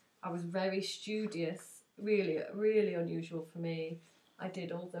measurements, I was very studious, really, really unusual for me. I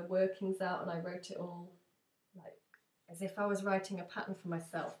did all the workings out and I wrote it all like as if I was writing a pattern for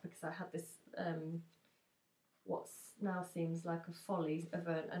myself, because I had this, what now seems like a folly of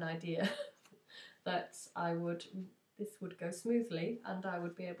an idea that this would go smoothly and I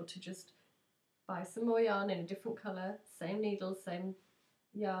would be able to just buy some more yarn in a different colour, same needle, same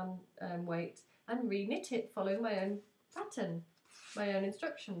yarn weight, and re-knit it following my own pattern, my own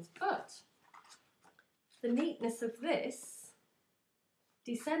instructions. But the neatness of this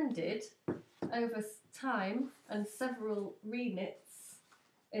descended over time and several re-knits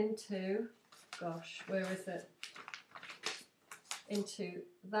into, gosh, where is it? Into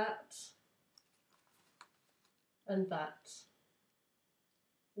that and that,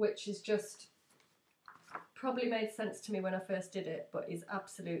 which is just probably made sense to me when I first did it, but is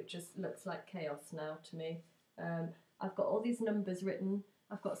absolute, just looks like chaos now to me. I've got all these numbers written,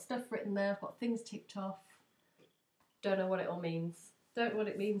 I've got stuff written there, I've got things ticked off. Don't know what it all means. Don't know what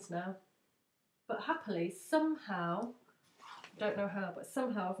it means now. But happily, somehow, don't know how, but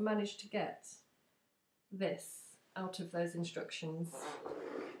somehow I've managed to get this out of those instructions.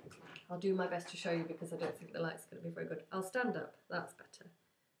 I'll do my best to show you because I don't think the light's going to be very good. I'll stand up, that's better.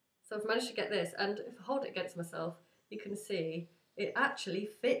 So I've managed to get this, and if I hold it against myself, you can see it actually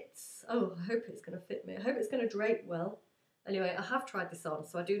fits. Oh, I hope it's going to fit me. I hope it's going to drape well. Anyway, I have tried this on,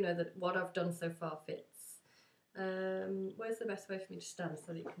 so I do know that what I've done so far fits. Where's the best way for me to stand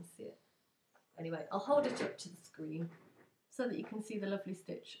so that you can see it? Anyway, I'll hold it up to the screen so that you can see the lovely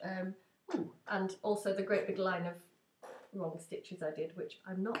stitch. Ooh, and also the great big line of wrong stitches I did, which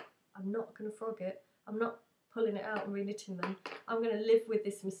I'm not going to frog it. I'm not pulling it out and re-knitting them. I'm going to live with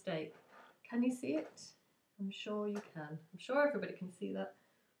this mistake. Can you see it? I'm sure you can. I'm sure everybody can see that.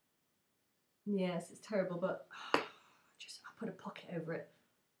 Yes, it's terrible, but I put a pocket over it.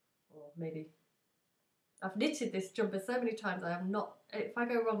 Or maybe. I've knitted this jumper so many times, I am not, if I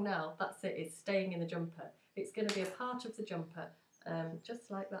go wrong now, that's it, it's staying in the jumper. It's going to be a part of the jumper, just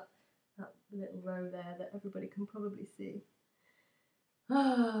like that little row there that everybody can probably see.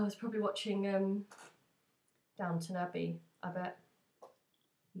 Oh, I was probably watching Downton Abbey, I bet.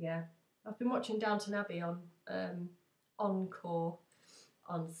 Yeah, I've been watching Downton Abbey on Encore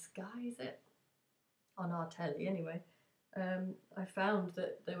on Sky, is it? On our telly, anyway. I found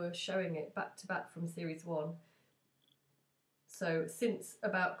that they were showing it back to back from series 1. So since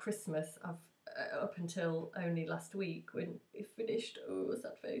about Christmas, I've up until only last week when it finished. Oh,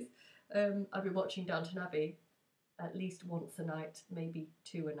 sad face. I've been watching Downton Abbey at least once a night, maybe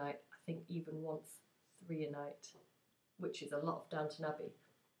 2 a night. I think even once 3 a night, which is a lot of Downton Abbey.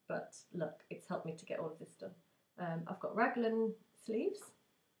 But look, it's helped me to get all of this done. I've got raglan sleeves.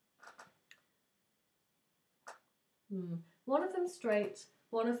 One of them's straight,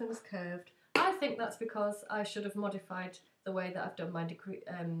 one of them's curved. I think that's because I should have modified the way that I've done my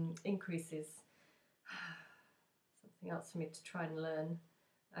increases. Something else for me to try and learn.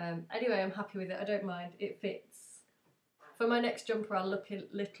 Anyway, I'm happy with it. I don't mind. It fits. For my next jumper, I'll look a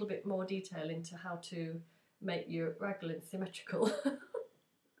little bit more detail into how to make your raglan symmetrical.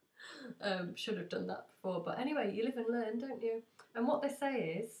 Should have done that before. But anyway, you live and learn, don't you? And what they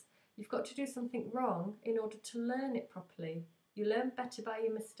say is, you've got to do something wrong in order to learn it properly. You learn better by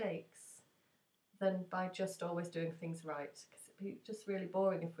your mistakes than by just always doing things right. Because it'd be just really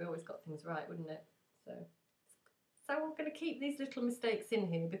boring if we always got things right, wouldn't it? So I'm going to keep these little mistakes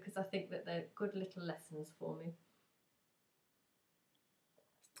in here because I think that they're good little lessons for me.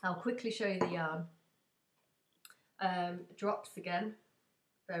 I'll quickly show you the yarn. Drops again,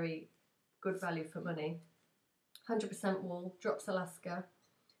 very good value for money. 100% wool, Drops Alaska,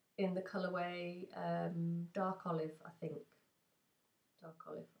 in the colourway dark olive, I think. Dark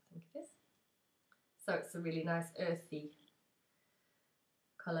olive, I think it is. So it's a really nice earthy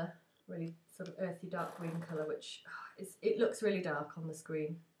colour, really sort of earthy dark green colour, which it looks really dark on the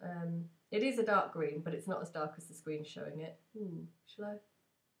screen. It is a dark green, but it's not as dark as the screen showing it. Shall I?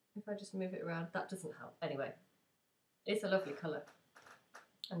 If I just move it around, that doesn't help. Anyway, it's a lovely colour.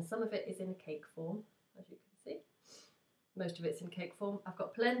 And some of it is in cake form, as you can see. Most of it's in cake form. I've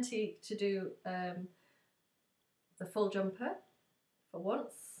got plenty to do the full jumper for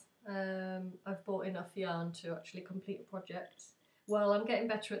once. I've bought enough yarn to actually complete a project. Well, I'm getting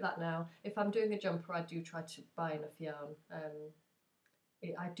better at that now. If I'm doing a jumper, I do try to buy enough yarn.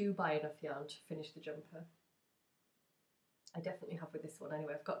 I do buy enough yarn to finish the jumper. I definitely have with this one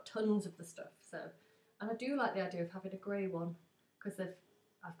anyway. I've got tons of the stuff. And I do like the idea of having a grey one because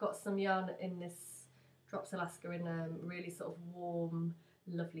I've got some yarn in this Drops Alaska in a really sort of warm,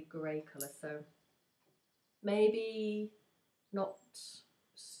 lovely grey colour. So maybe not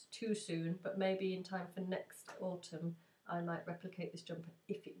too soon, but maybe in time for next autumn, I might replicate this jumper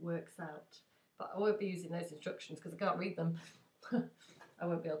if it works out. But I won't be using those instructions because I can't read them. I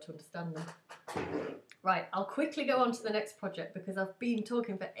won't be able to understand them. Right, I'll quickly go on to the next project because I've been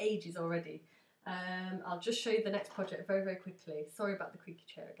talking for ages already. I'll just show you the next project very, very quickly. Sorry about the creaky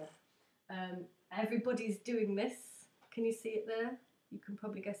chair again. Everybody's doing this. Can you see it there? You can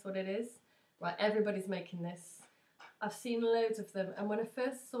probably guess what it is. Right, everybody's making this. I've seen loads of them, and when I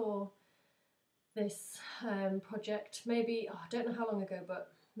first saw this project, maybe, I don't know how long ago,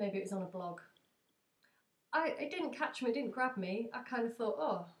 but maybe it was on a blog. It didn't catch me, it didn't grab me. I kind of thought,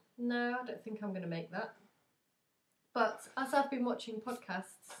 oh, no, I don't think I'm going to make that. But as I've been watching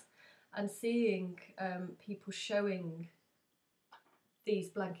podcasts and seeing people showing these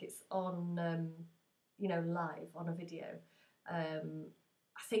blankets on, you know, live on a video,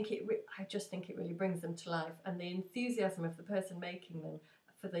 I just think it really brings them to life, and the enthusiasm of the person making them,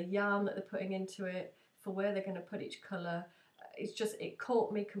 for the yarn that they're putting into it, for where they're going to put each colour, it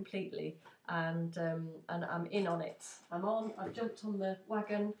caught me completely, and I'm in on it. I've jumped on the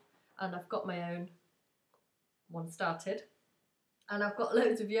wagon, and I've got my own one started, and I've got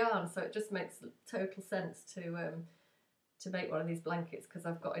loads of yarn, so it just makes total sense to make one of these blankets, because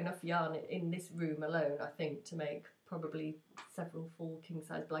I've got enough yarn in this room alone, I think, to make probably several full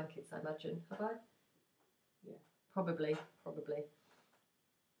king-size blankets, I imagine. Have I? Yeah, probably.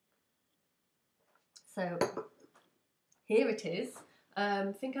 So here it is.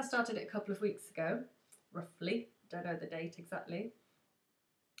 I think I started it a couple of weeks ago, roughly. Don't know the date exactly.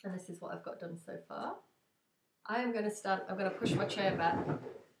 And this is what I've got done so far. I'm going to push my chair back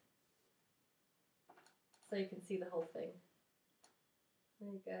so you can see the whole thing. There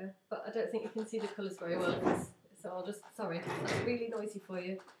you go. But I don't think you can see the colours very well. So I'll just, sorry, that's really noisy for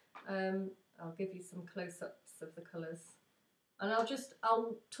you. I'll give you some close-ups of the colours. And I'll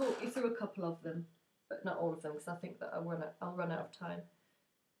talk you through a couple of them, but not all of them, because I think that I'll run out of time.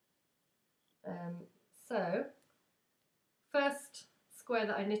 So, first square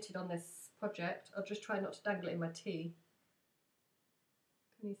that I knitted on this project, I'll just try not to dangle it in my tea.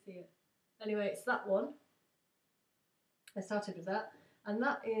 Can you see it? Anyway, it's that one. I started with that, and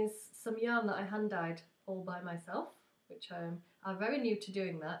that is some yarn that I hand dyed all by myself, which I'm very new to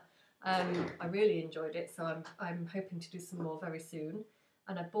doing that. I really enjoyed it, so I'm hoping to do some more very soon.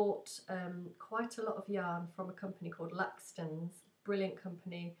 And I bought quite a lot of yarn from a company called Laxton's, brilliant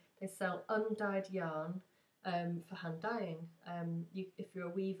company. They sell undyed yarn for hand dyeing. If you're a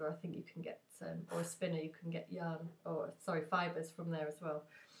weaver, I think you can get, or a spinner, you can get yarn, or sorry, fibres from there as well.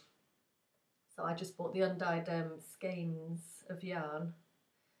 So I just bought the undyed skeins of yarn.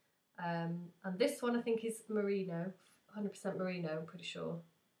 And this one I think is merino, 100% merino, I'm pretty sure.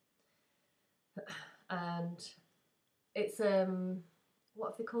 And it's, what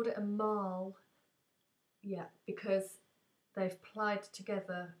have they called it? A marl. Yeah, because they've plied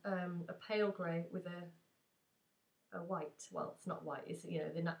together a pale grey with a white. Well, it's not white, it's, you know,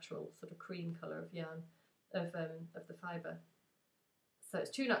 the natural sort of cream colour of yarn, of the fibre. So it's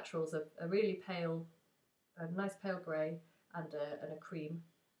two naturals, a really pale, a nice pale grey and a cream.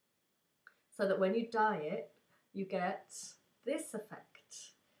 So that when you dye it, you get this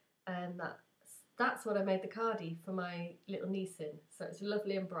effect. And that's what I made the cardie for my little niece in. So it's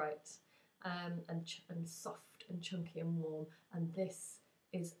lovely and bright, and soft and chunky and warm. And this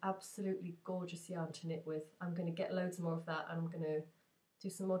is absolutely gorgeous yarn to knit with. I'm going to get loads more of that, and I'm going to do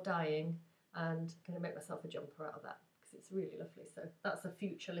some more dyeing, and going to make myself a jumper out of that, because it's really lovely. So that's a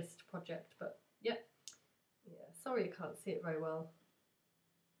future list project, but yeah, sorry you can't see it very well.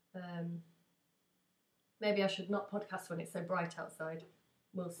 Maybe I should not podcast when it's so bright outside.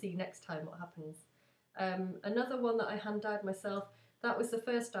 We'll see next time what happens. Another one that I hand dyed myself, that was the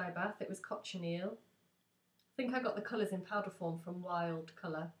first dye bath. It was cochineal. I think I got the colours in powder form from Wild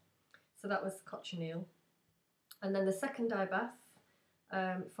Colour. So that was cochineal. And then the second dye bath,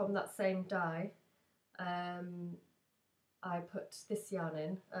 from that same dye, I put this yarn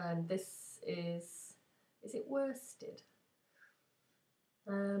in, and this is it worsted?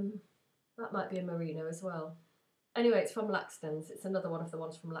 That might be a merino as well. Anyway, it's from Laxton's. It's another one of the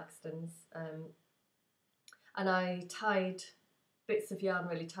ones from Laxton's. And I tied bits of yarn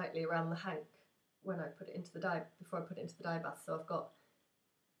really tightly around the hank when I put it into the dye, before I put it into the dye bath. So I've got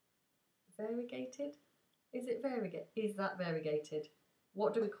variegated. Is that variegated?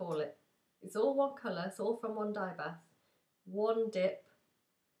 What do we call it? It's all one colour. It's all from one dye bath. One dip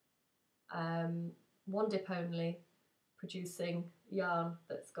only, producing yarn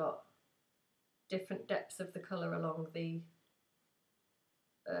that's got different depths of the colour along the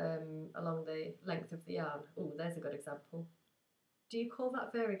length of the yarn. Oh, there's a good example. Do you call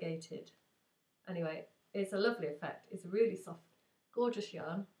that variegated? Anyway, it's a lovely effect. It's a really soft, gorgeous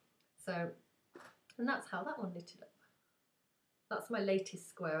yarn. So, and that's how that one knitted up. That's my latest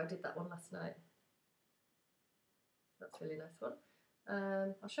square. I did that one last night. That's a really nice one.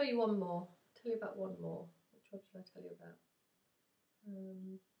 I'll show you one more. I'll tell you about one more. Which one should I tell you about?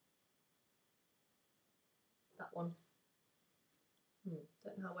 That one.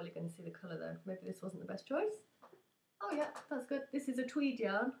 Don't know how well you're going to see the colour though. Maybe this wasn't the best choice. Oh yeah, that's good. This is a tweed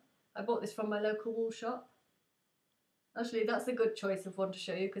yarn. I bought this from my local wool shop. Actually, that's a good choice of one to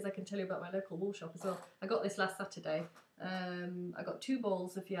show you, because I can tell you about my local wool shop as well. I got this last Saturday. I got 2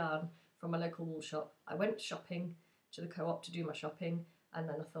 balls of yarn from my local wool shop. I went shopping to the co-op to do my shopping, and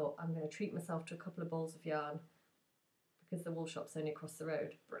then I thought I'm going to treat myself to a couple of balls of yarn because the wool shop's only across the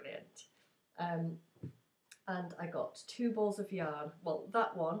road. Brilliant. And I got 2 balls of yarn. Well,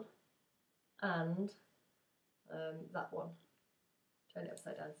 that one and that one. Turn it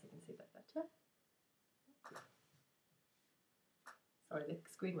upside down so you can see that better. Sorry, the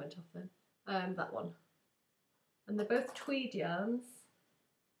screen went off then. That one. And they're both tweed yarns.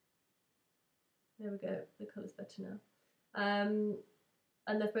 There we go, the colour's better now.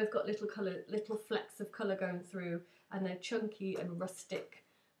 And they've both got little flecks of colour going through, and they're chunky and rustic,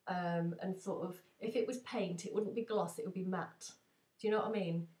 and sort of, if it was paint, it wouldn't be gloss, it would be matte. Do you know what I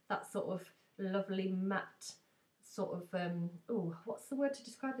mean? That sort of lovely matte, sort of, oh, what's the word to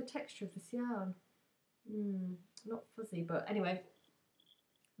describe the texture of this yarn? Not fuzzy, but anyway,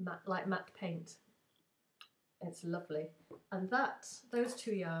 matte, like matte paint. It's lovely. And those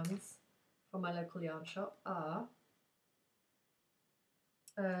two yarns from my local yarn shop are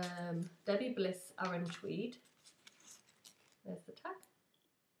Debbie Bliss Aran Tweed. There's the tag.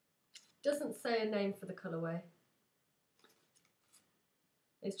 Doesn't say a name for the colourway.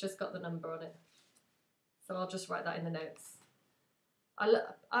 It's just got the number on it. So I'll just write that in the notes.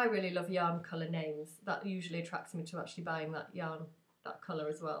 I really love yarn colour names. That usually attracts me to actually buying that yarn, that colour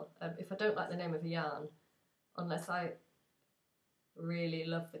as well. If I don't like the name of a yarn, unless I really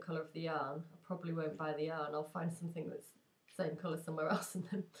love the colour of the yarn, I probably won't buy the yarn. I'll find something that's the same colour somewhere else, and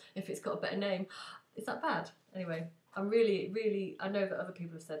then if it's got a better name, is that bad? Anyway, I'm really, I know that other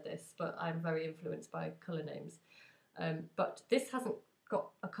people have said this, but I'm very influenced by colour names. But this hasn't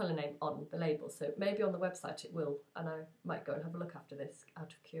got a colour name on the label, so maybe on the website it will, and I might go and have a look after this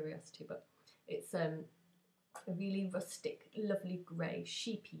out of curiosity. But it's a really rustic, lovely grey,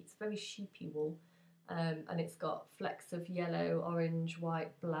 sheepy, it's very sheepy wool, and it's got flecks of yellow, orange,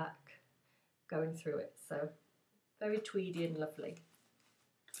 white, black going through it, so very tweedy and lovely.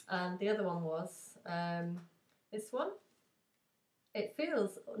 And the other one was this one. It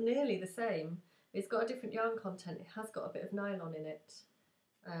feels nearly the same. It's got a different yarn content. It has got a bit of nylon in it.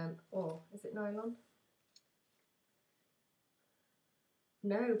 Or is it nylon?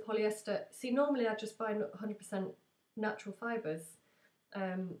 No, polyester. See, normally I just buy 100% natural fibres.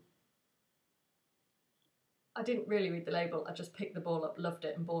 I didn't really read the label. I just picked the ball up, loved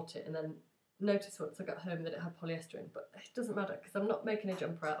it and bought it, and then noticed once I got home that it had polyester in, but it doesn't matter because I'm not making a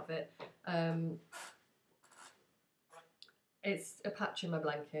jumper out of it. It's a patch in my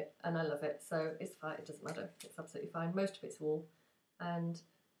blanket and I love it, so it's fine, it doesn't matter, it's absolutely fine. Most of it's wool, and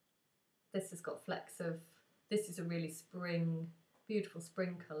this has got flecks of, this is a really beautiful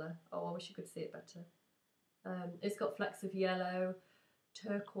spring colour. Oh, I wish you could see it better. It's got flecks of yellow,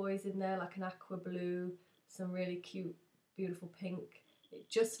 turquoise in there, like an aqua blue, some really cute, beautiful pink. It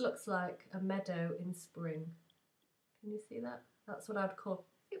just looks like a meadow in spring. Can you see that? That's what I'd call,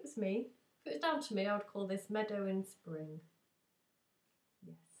 if it was me, if it was down to me, I would call this meadow in spring.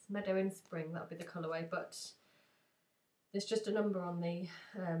 Yes, meadow in spring, that would be the colourway, but there's just a number on the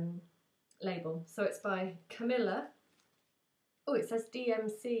label. So it's by Camilla. Oh, it says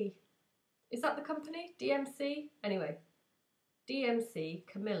DMC. Is that the company? DMC? Anyway, DMC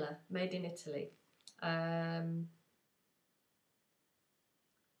Camilla, made in Italy.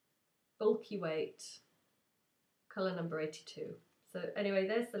 Bulky weight, colour number 82. So anyway,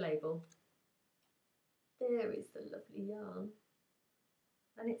 there's the label. There is the lovely yarn.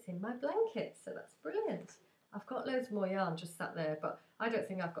 And it's in my blanket, so that's brilliant. I've got loads more yarn just sat there, but I don't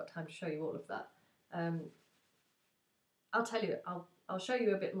think I've got time to show you all of that. I'll tell you, I'll show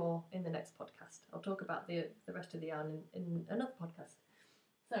you a bit more in the next podcast. I'll talk about the rest of the yarn in another podcast.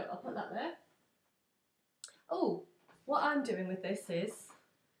 So I'll put that there. Oh, what I'm doing with this is,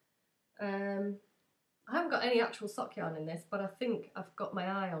 I haven't got any actual sock yarn in this, but I think I've got my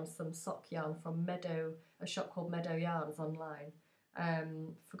eye on some sock yarn from a shop called Meadow Yarns online.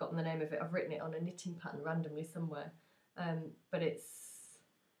 Forgotten the name of it. I've written it on a knitting pattern randomly somewhere, but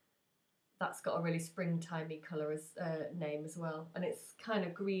that's got a really springtimey colour as name as well, and it's kind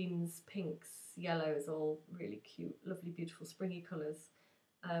of greens, pinks, yellows, all really cute, lovely, beautiful, springy colours.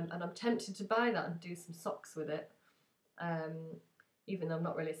 And I'm tempted to buy that and do some socks with it. Even though I'm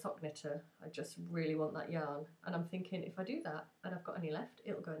not really a sock knitter, I just really want that yarn. And I'm thinking, if I do that and I've got any left,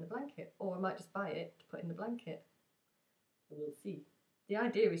 it'll go in the blanket, or I might just buy it to put in the blanket. We'll see. The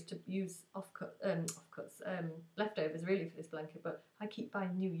idea is to use leftovers really for this blanket, but I keep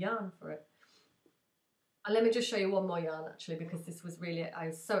buying new yarn for it. And let me just show you one more yarn actually, because this was really, I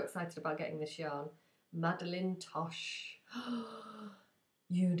was so excited about getting this yarn. Madeline Tosh.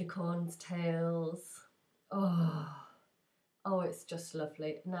 Unicorn's tails. Oh, it's just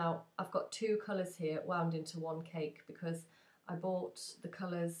lovely. Now, I've got two colours here wound into one cake because I bought the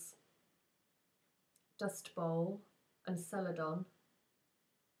colours Dust Bowl and Celadon.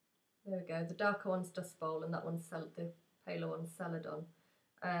 There we go. The darker one's Dust Bowl and that one's the paler one's Celadon.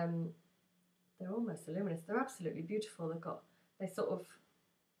 They're almost luminous. They're absolutely beautiful.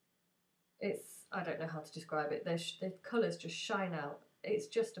 I don't know how to describe it. The colours just shine out. It's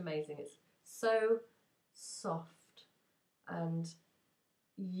just amazing. It's so soft and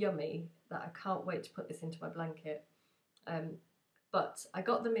yummy that I can't wait to put this into my blanket. But I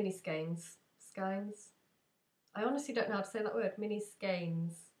got the mini skeins. I honestly don't know how to say that word. Mini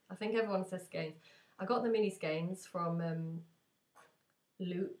skeins. I think everyone says skeins. I got the mini skeins from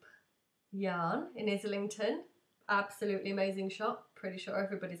Loop Yarn in Islington. Absolutely amazing shop. Pretty sure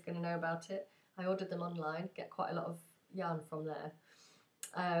everybody's going to know about it. I ordered them online. Get quite a lot of yarn from there.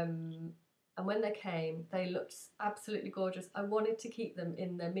 And and when they came, they looked absolutely gorgeous. I wanted to keep them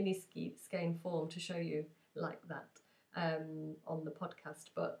in their mini skein form to show you like that on the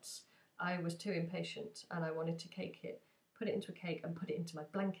podcast, but I was too impatient and I wanted to cake it, put it into a cake and put it into my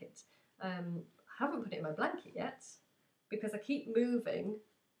blanket. I haven't put it in my blanket yet because I keep moving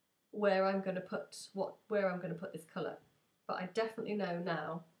where I'm going to put this colour, but I definitely know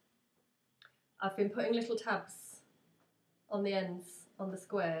now. I've been putting little tabs on the ends, on the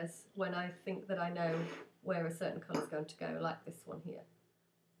squares, when I think that I know where a certain colour is going to go, like this one here.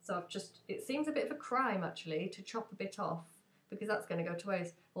 So I've just, it seems a bit of a crime actually to chop a bit off because that's going to go to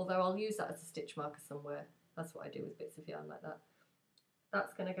waste, although I'll use that as a stitch marker somewhere. That's what I do with bits of yarn like that.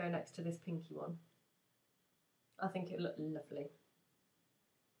 That's going to go next to this pinky one. I think it'll look lovely.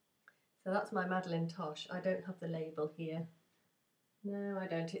 So that's my Madeline Tosh. I don't have the label here. No, I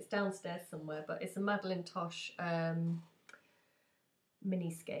don't. It's downstairs somewhere, but it's a Madeline Tosh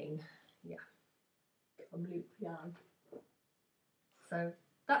mini skein. Yeah, from Loop Yarn. So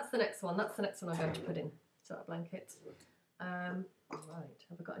that's the next one. That's the next one I'm going to put in to that blanket. Right,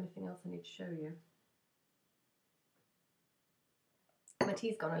 have I got anything else I need to show you? My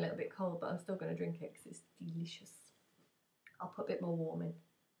tea's gone a little bit cold, but I'm still going to drink it because it's delicious. I'll put a bit more warm in.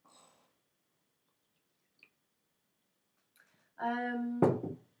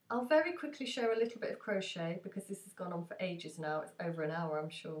 I'll very quickly show a little bit of crochet because this has gone on for ages now. It's over an hour, I'm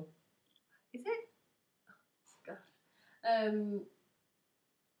sure. Is it? Oh,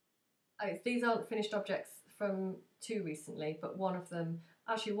 God. These aren't finished objects from two recently, but one of them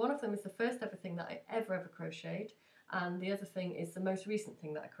is the first ever thing that I ever crocheted, and the other thing is the most recent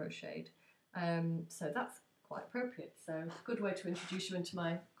thing that I crocheted. So that's quite appropriate. So it's a good way to introduce you into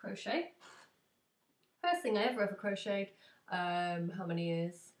my crochet. First thing I ever crocheted, how many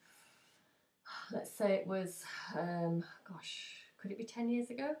years? Let's say it was, gosh, could it be 10 years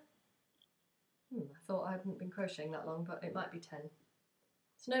ago? I thought I hadn't been crocheting that long, but it might be 10.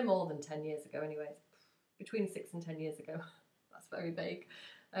 It's no more than 10 years ago anyways. Between 6 and 10 years ago. That's very vague.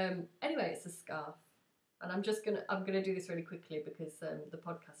 Anyway, it's a scarf. And I'm gonna do this really quickly because the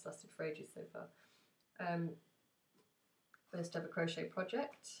podcast lasted for ages so far. First ever crochet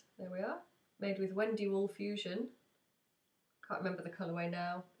project, there we are. Made with Wendy Wool Fusion. Can't remember the colourway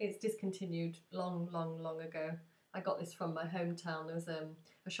now. It's discontinued long ago. I got this from my hometown. There was a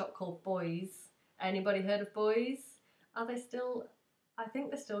shop called Boys. Anybody heard of Boys? Are they still? I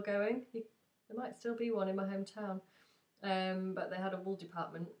think they're still going. There might still be one in my hometown. But they had a wool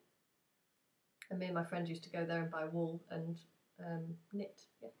department, and me and my friend used to go there and buy wool and knit,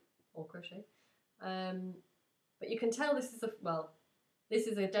 yeah, or crochet. But you can tell this is this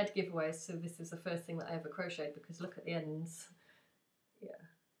is a dead giveaway, so this is the first thing that I ever crocheted because look at the ends. Yeah.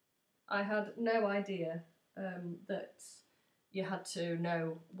 I had no idea that you had to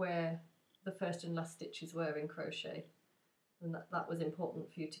know where the first and last stitches were in crochet, and that was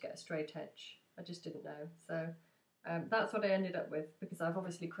important for you to get a straight edge. I just didn't know. So that's what I ended up with because I've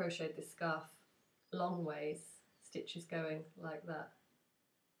obviously crocheted this scarf long ways, stitches going like that.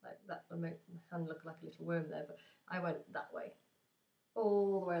 Like that would make my hand look like a little worm there, but I went that way.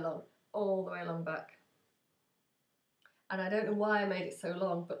 All the way along back. And I don't know why I made it so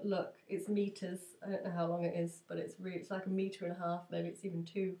long, but look, it's meters. I don't know how long it is, but it's like 1.5 meters, maybe it's even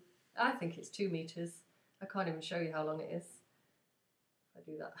 2. I think it's 2 meters. I can't even show you how long it is. If I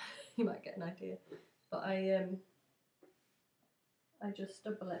do that, you might get an idea. But I just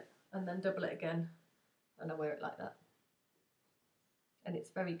double it and then double it again, and I wear it like that. And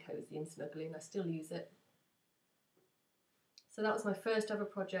it's very cosy and snuggly, and I still use it. So that was my first ever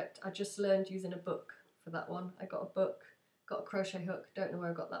project. I just learned using a book for that one. I got a book, got a crochet hook, don't know where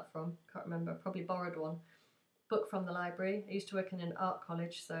I got that from, can't remember, probably borrowed one. Book from the library. I used to work in an art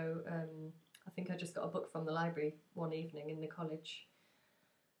college, so I think I just got a book from the library one evening in the college.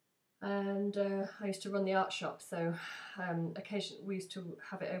 And I used to run the art shop, so occasionally we used to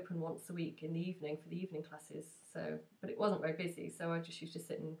have it open once a week in the evening for the evening classes. So, but it wasn't very busy, so I just used to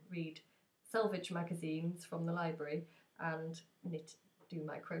sit and read selvage magazines from the library and do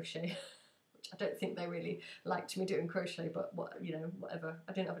my crochet, which I don't think they really liked me doing crochet, but whatever.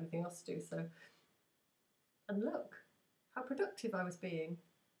 I didn't have anything else to do, so. And look how productive I was being.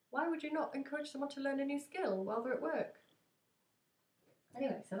 Why would you not encourage someone to learn a new skill while they're at work?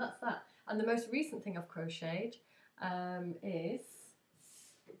 Anyway, so that's that. And the most recent thing I've crocheted is,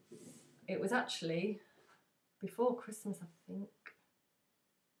 it was actually before Christmas, I think.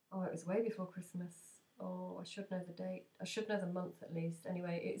 Oh, it was way before Christmas. Oh, I should know the date. I should know the month at least.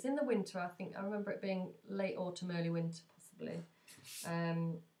 Anyway, it's in the winter, I think. I remember it being late autumn, early winter, possibly.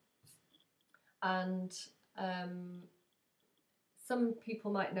 some people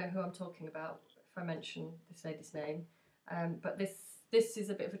might know who I'm talking about if I mention this lady's name, but this is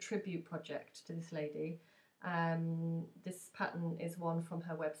a bit of a tribute project to this lady. This pattern is one from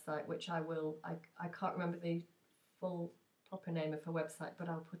her website, which I can't remember the full proper name of her website, but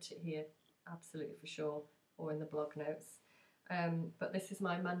I'll put it here absolutely for sure, or in the blog notes. But this is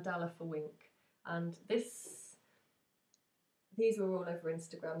my mandala for Wink, and these were all over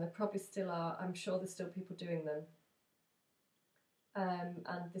Instagram. There probably still are. I'm sure there's still people doing them.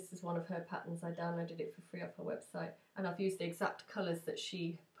 And this is one of her patterns. I downloaded it for free off her website, and I've used the exact colours that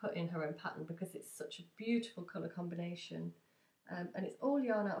she put in her own pattern because it's such a beautiful colour combination. And it's all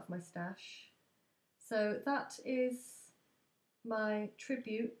yarn out of my stash. So that is my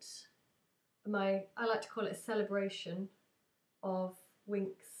tribute, I like to call it a celebration of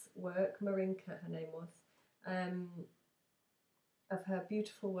Wink's work. Marinka, her name was, of her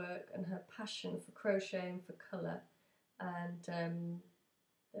beautiful work and her passion for crocheting, for colour. And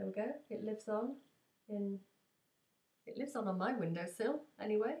there we go. It lives on my windowsill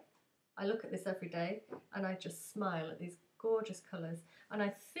anyway. I look at this every day and I just smile at these gorgeous colours. And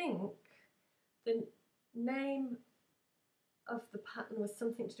I think the name of the pattern was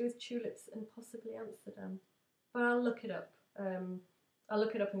something to do with tulips and possibly Amsterdam, but I'll look it up. I'll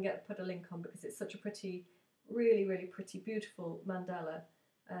look it up and put a link on, because it's such a pretty, really, really pretty, beautiful mandala.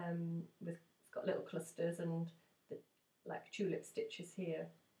 It's got little clusters and like tulip stitches here,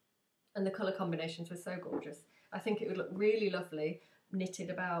 and the colour combinations were so gorgeous. I think it would look really lovely knitted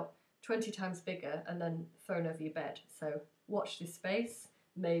about 20 times bigger and then thrown over your bed. So watch this space.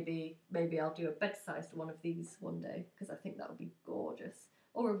 Maybe I'll do a bed-sized one of these one day, because I think that would be gorgeous.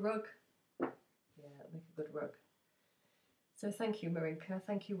 Or a rug. Yeah, it'll make a good rug. So thank you, Marinka.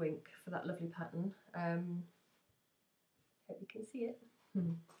 Thank you, Wink, for that lovely pattern. Hope you can see it.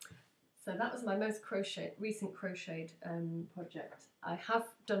 So that was my most recent crocheted project. I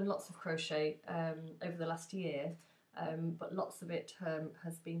have done lots of crochet over the last year, but lots of it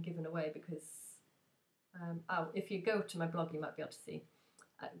has been given away because, if you go to my blog, you might be able to see.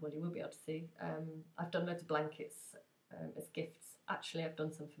 Well, you will be able to see. I've done loads of blankets as gifts. Actually, I've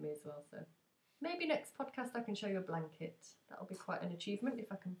done some for me as well. So maybe next podcast I can show you a blanket. That'll be quite an achievement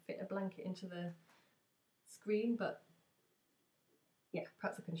if I can fit a blanket into the screen. But yeah,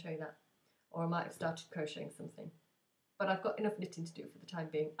 perhaps I can show you that. Or I might have started crocheting something. But I've got enough knitting to do for the time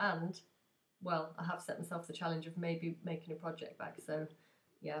being. And, well, I have set myself the challenge of maybe making a project bag. So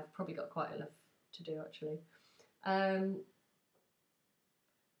yeah, I've probably got quite enough to do actually.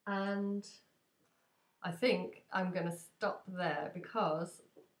 And I think I'm going to stop there because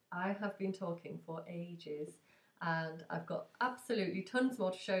I have been talking for ages and I've got absolutely tons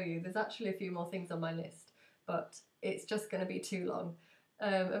more to show you. There's actually a few more things on my list, but it's just going to be too long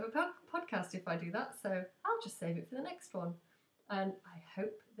of a podcast if I do that, so I'll just save it for the next one. And I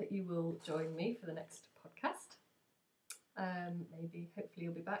hope that you will join me for the next podcast. Hopefully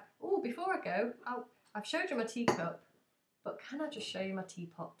you'll be back. Oh, before I go, I've showed you my teacup, but can I just show you my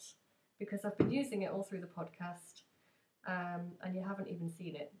teapot? Because I've been using it all through the podcast, and you haven't even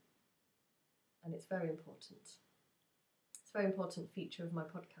seen it. And it's very important. It's a very important feature of my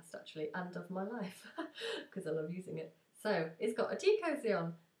podcast, actually, and of my life, because I love using it. So it's got a tea cosy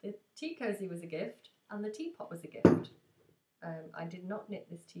on. The tea cosy was a gift, and the teapot was a gift. I did not knit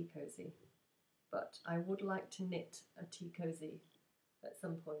this tea cosy, but I would like to knit a tea cosy at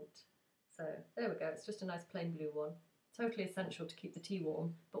some point. So there we go. It's just a nice plain blue one. Totally essential to keep the tea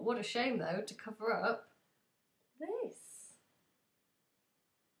warm. But what a shame, though, to cover up this.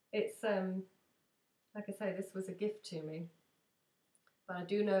 It's, like I say, this was a gift to me. But I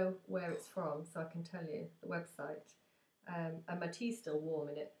do know where it's from, so I can tell you the website. And my tea's still warm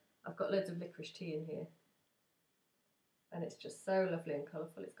in it. I've got loads of licorice tea in here. And it's just so lovely and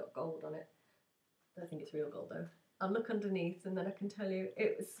colourful. It's got gold on it. I don't think it's real gold, though. I'll look underneath and then I can tell you.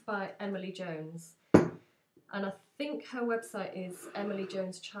 It was by Emily Jones. And I think her website is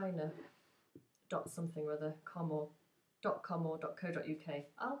emilyjoneschina.something or other, .com or .co.uk.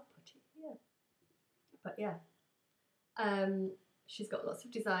 I'll put it here. But yeah, she's got lots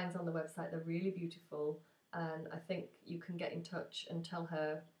of designs on the website. They're really beautiful. And I think you can get in touch and tell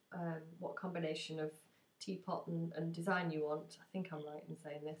her what combination of teapot and design you want. I think I'm right in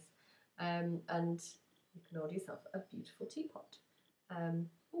saying this. And you can order yourself a beautiful teapot.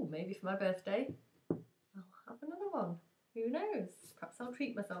 Maybe for my birthday I'll have another one. Who knows? Perhaps I'll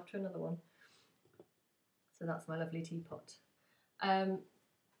treat myself to another one. So that's my lovely teapot.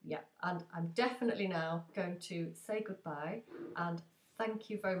 Yeah, and I'm definitely now going to say goodbye and thank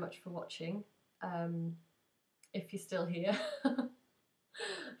you very much for watching. If you're still here.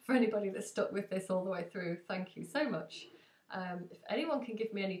 For anybody that's stuck with this all the way through, thank you so much. If anyone can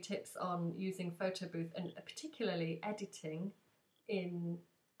give me any tips on using photo booth and particularly editing in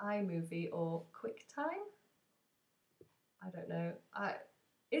iMovie or QuickTime, I don't know.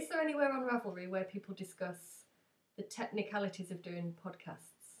 Is there anywhere on Ravelry where people discuss the technicalities of doing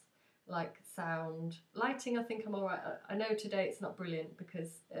podcasts, like sound, lighting? I think I'm all right. I know today it's not brilliant because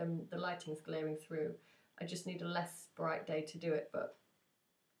the lighting's glaring through. I just need a less bright day to do it. But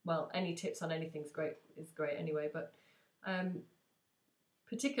well, any tips on anything's great anyway. But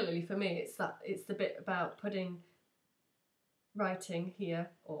particularly for me, it's the bit about putting writing here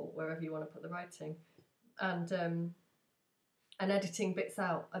or wherever you want to put the writing, and editing bits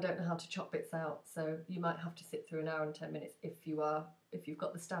out. I don't know how to chop bits out, so you might have to sit through an hour and 10 minutes if you've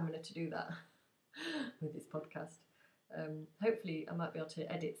got the stamina to do that with this podcast. Hopefully I might be able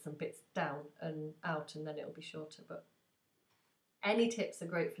to edit some bits down and out, and then it'll be shorter, but any tips are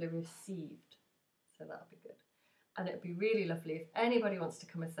gratefully received, so that'll be good. And it'd be really lovely if anybody wants to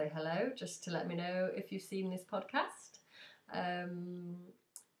come and say hello, just to let me know if you've seen this podcast.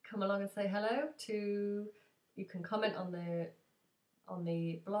 Come along and say hello. You can comment on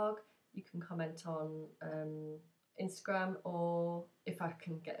the blog, you can comment on Instagram, or if I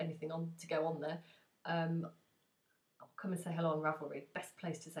can get anything on to go on there, I'll come and say hello on Ravelry. Best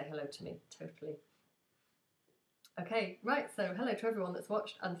place to say hello to me, totally. Okay, right, so hello to everyone that's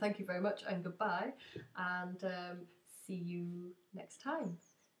watched, and thank you very much, and goodbye, and see you next time.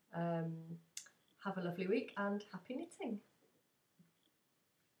 Have a lovely week, and happy knitting.